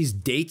favorites. They have like these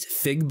date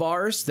fig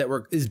bars that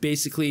is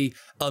basically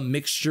a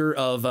mixture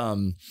of,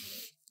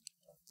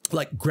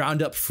 like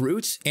ground up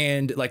fruit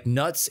and like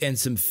nuts and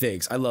some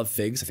figs. I love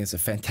figs. I think it's a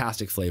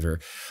fantastic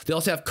flavor. They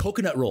also have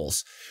coconut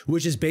rolls,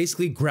 which is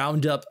basically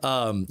ground up,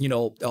 a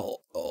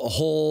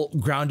whole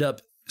ground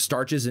up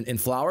starches and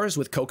flours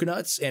with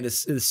coconuts. And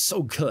it's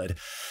so good.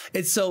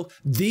 And so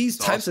these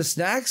types of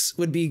snacks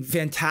would be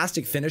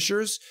fantastic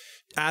finishers.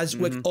 As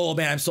with, oh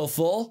man, I'm so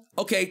full.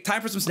 Okay,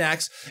 time for some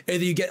snacks.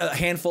 Either you get a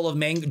handful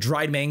of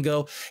dried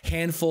mango,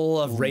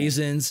 handful of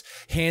raisins,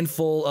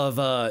 handful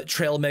of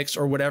trail mix,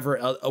 or whatever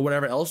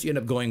else you end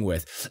up going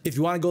with. If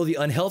you want to go the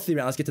unhealthy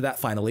route, let's get to that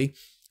finally.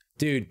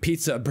 Dude,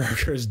 pizza,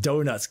 burgers,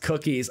 donuts,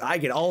 cookies. I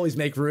can always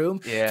make room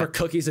for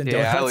cookies and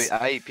donuts. Yeah,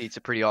 I eat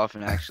pizza pretty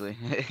often, actually.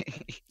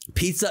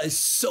 Pizza is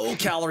so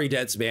calorie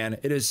dense, man.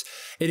 It is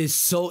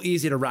so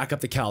easy to rack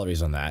up the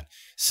calories on that.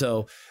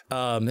 So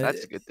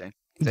that's a good thing.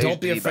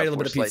 Don't be afraid of a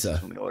little bit of pizza.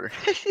 When we order.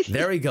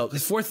 There we go.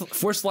 Four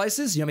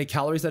slices. You know how many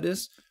calories that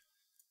is?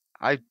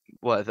 About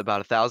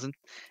 1,000?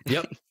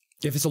 Yep.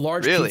 If it's a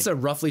large pizza,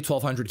 roughly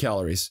 1,200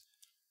 calories.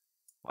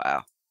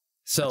 Wow.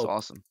 So that's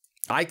awesome.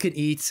 I could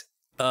eat.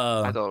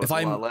 I thought it was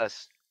a lot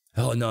less.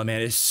 Oh no,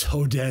 man! It's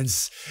so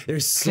dense.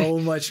 There's so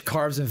much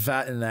carbs and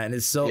fat in that, and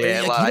it's so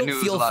yeah. Like, I knew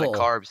it was a lot of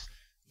carbs.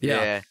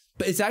 Yeah.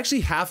 But it's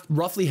actually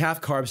roughly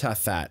half carbs, half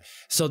fat.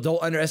 So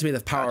don't underestimate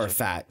the power of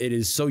fat. It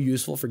is so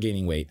useful for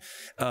gaining weight.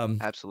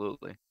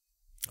 Absolutely.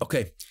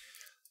 Okay.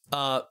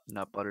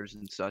 Nut butters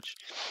and such.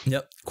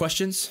 Yep.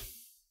 Questions?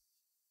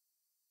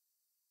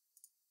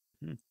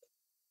 Me?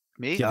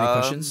 Do you have any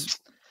questions?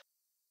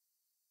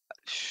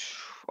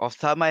 Off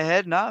the top of my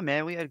head, nah,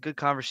 man. We had a good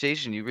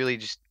conversation. You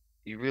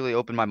really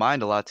opened my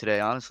mind a lot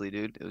today, honestly,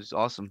 dude. It was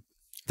awesome.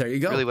 There you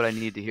go. Really what I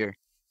need to hear.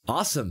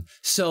 Awesome.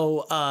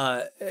 So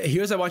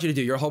here's what I want you to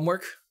do. Your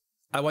homework.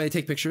 I want you to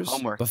take pictures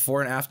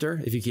before and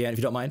after, if you can, if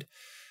you don't mind.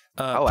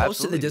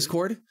 Post in the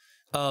Discord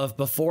of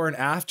before and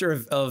after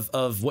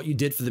of what you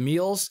did for the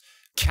meals,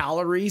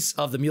 calories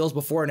of the meals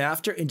before and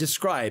after, and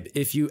describe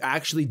if you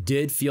actually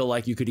did feel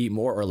like you could eat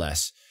more or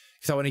less.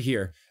 Because I want to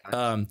hear.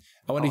 I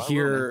want to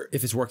hear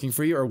if it's working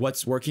for you or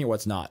what's working or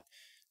what's not.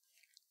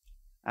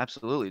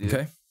 Absolutely, dude.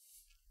 Okay.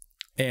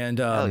 And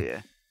hell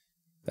yeah.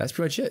 That's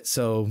pretty much it.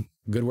 So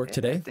good work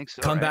today. I think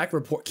so, Come back,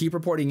 keep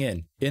reporting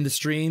in the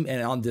stream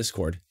and on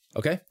Discord.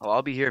 Okay. Oh,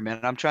 I'll be here,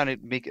 man. I'm trying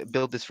to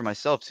build this for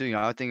myself too. You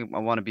know, I think I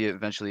want to be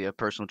eventually a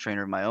personal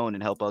trainer of my own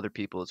and help other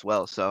people as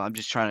well. So I'm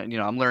just trying to,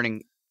 I'm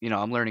learning.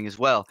 I'm learning as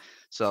well.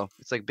 So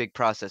it's like a big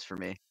process for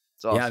me.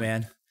 It's awesome. Yeah,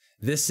 man.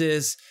 This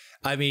is,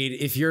 I mean,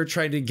 if you're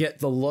trying to get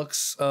the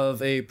looks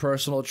of a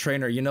personal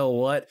trainer, you know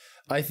what?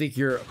 I think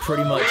you're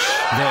pretty much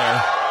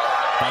there.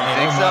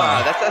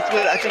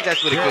 I think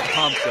that's what a good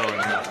pump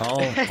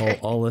going.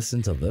 I'll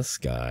listen to this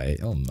guy.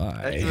 Oh my.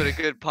 That's what a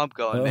good pump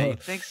going, man. You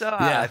think so?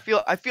 Yeah.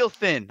 I feel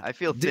thin. I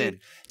feel thin.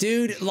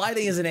 Dude,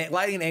 lighting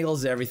and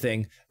angles is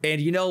everything.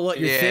 And you know what?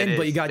 You're thin,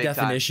 but you got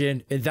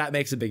definition, and that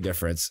makes a big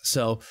difference.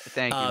 So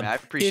thank you, man. I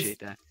appreciate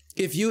that.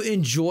 If you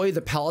enjoy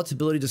the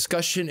palatability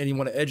discussion and you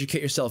want to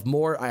educate yourself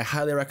more, I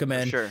highly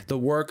recommend the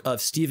work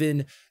of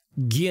Stephen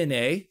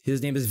Guillenet.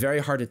 His name is very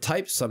hard to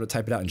type, so I'm gonna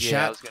type it out in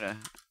chat.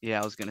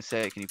 I was gonna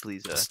say, can you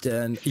please?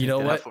 You know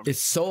what?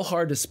 It's so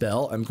hard to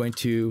spell. I'm going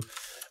to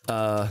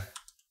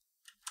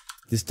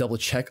just double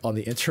check on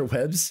the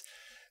interwebs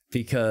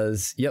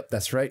because, yep,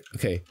 that's right.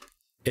 Okay,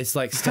 it's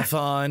like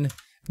Stefan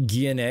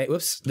Guillenet.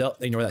 Whoops, no,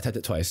 ignore that. I typed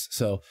it twice.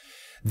 So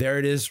there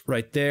it is,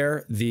 right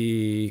there.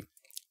 The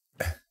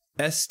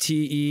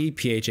Stephan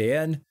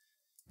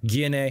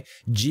Guillenet,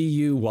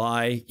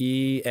 Guyuyenet.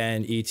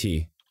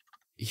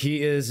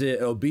 He is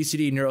an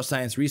obesity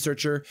neuroscience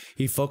researcher.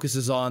 He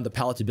focuses on the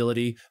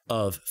palatability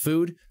of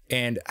food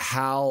and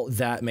how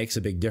that makes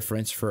a big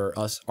difference for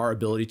us, our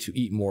ability to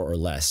eat more or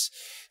less.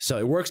 So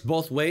it works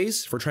both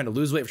ways. If we're trying to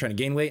lose weight, if we're trying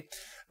to gain weight.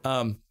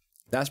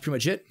 That's pretty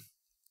much it.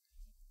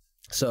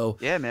 So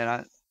yeah,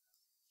 man.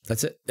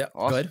 That's it. Yeah,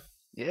 awesome. Go ahead.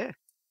 Yeah.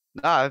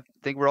 No, I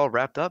think we're all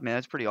wrapped up, man.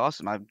 That's pretty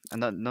awesome.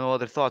 No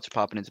other thoughts are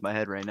popping into my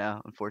head right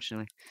now,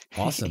 unfortunately.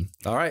 Awesome.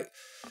 All right.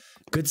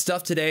 Good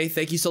stuff today.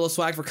 Thank you,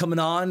 Soloswag, for coming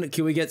on.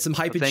 Can we get some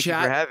hype in chat? Thank you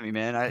for having me,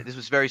 man. This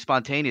was very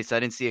spontaneous. I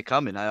didn't see it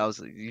coming.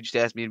 You just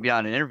asked me to be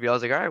on an interview. I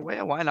was like, all right,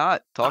 well, why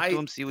not? Talk to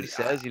him, see what he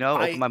says.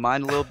 Open my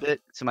mind a little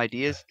bit, some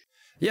ideas.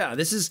 Yeah,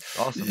 this is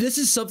awesome. This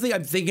is something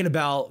I'm thinking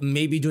about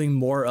maybe doing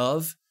more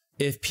of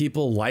if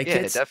people like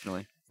it. Yeah,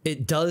 definitely.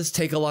 It does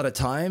take a lot of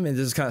time, and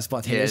this is kind of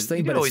spontaneous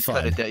thing, but it's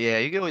fun.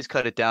 You can always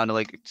cut it down to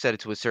like set it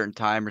to a certain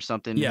time or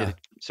something. Yeah. Hit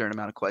a certain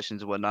amount of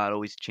questions and whatnot.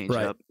 Always change it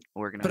up,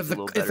 organize it a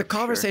little better. If the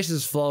conversation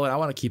is flowing, I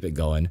want to keep it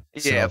going.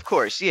 Yeah, of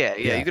course. Yeah.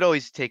 You could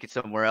always take it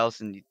somewhere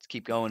else and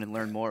keep going and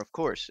learn more. Of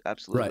course,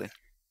 absolutely. Right.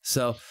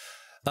 So,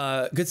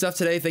 good stuff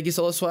today. Thank you,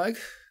 Soloswag.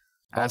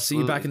 I'll see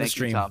you back in the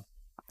stream. All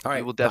right,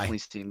 you will definitely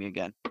bye. see me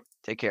again.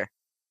 Take care.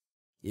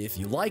 If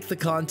you like the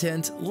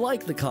content,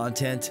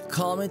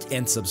 comment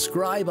and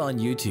subscribe on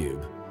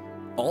YouTube.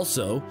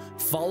 Also,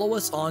 follow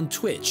us on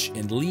Twitch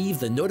and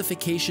leave the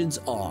notifications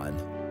on.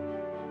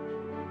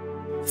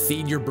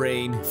 Feed your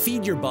brain,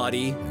 feed your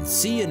body, and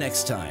see you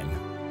next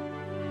time.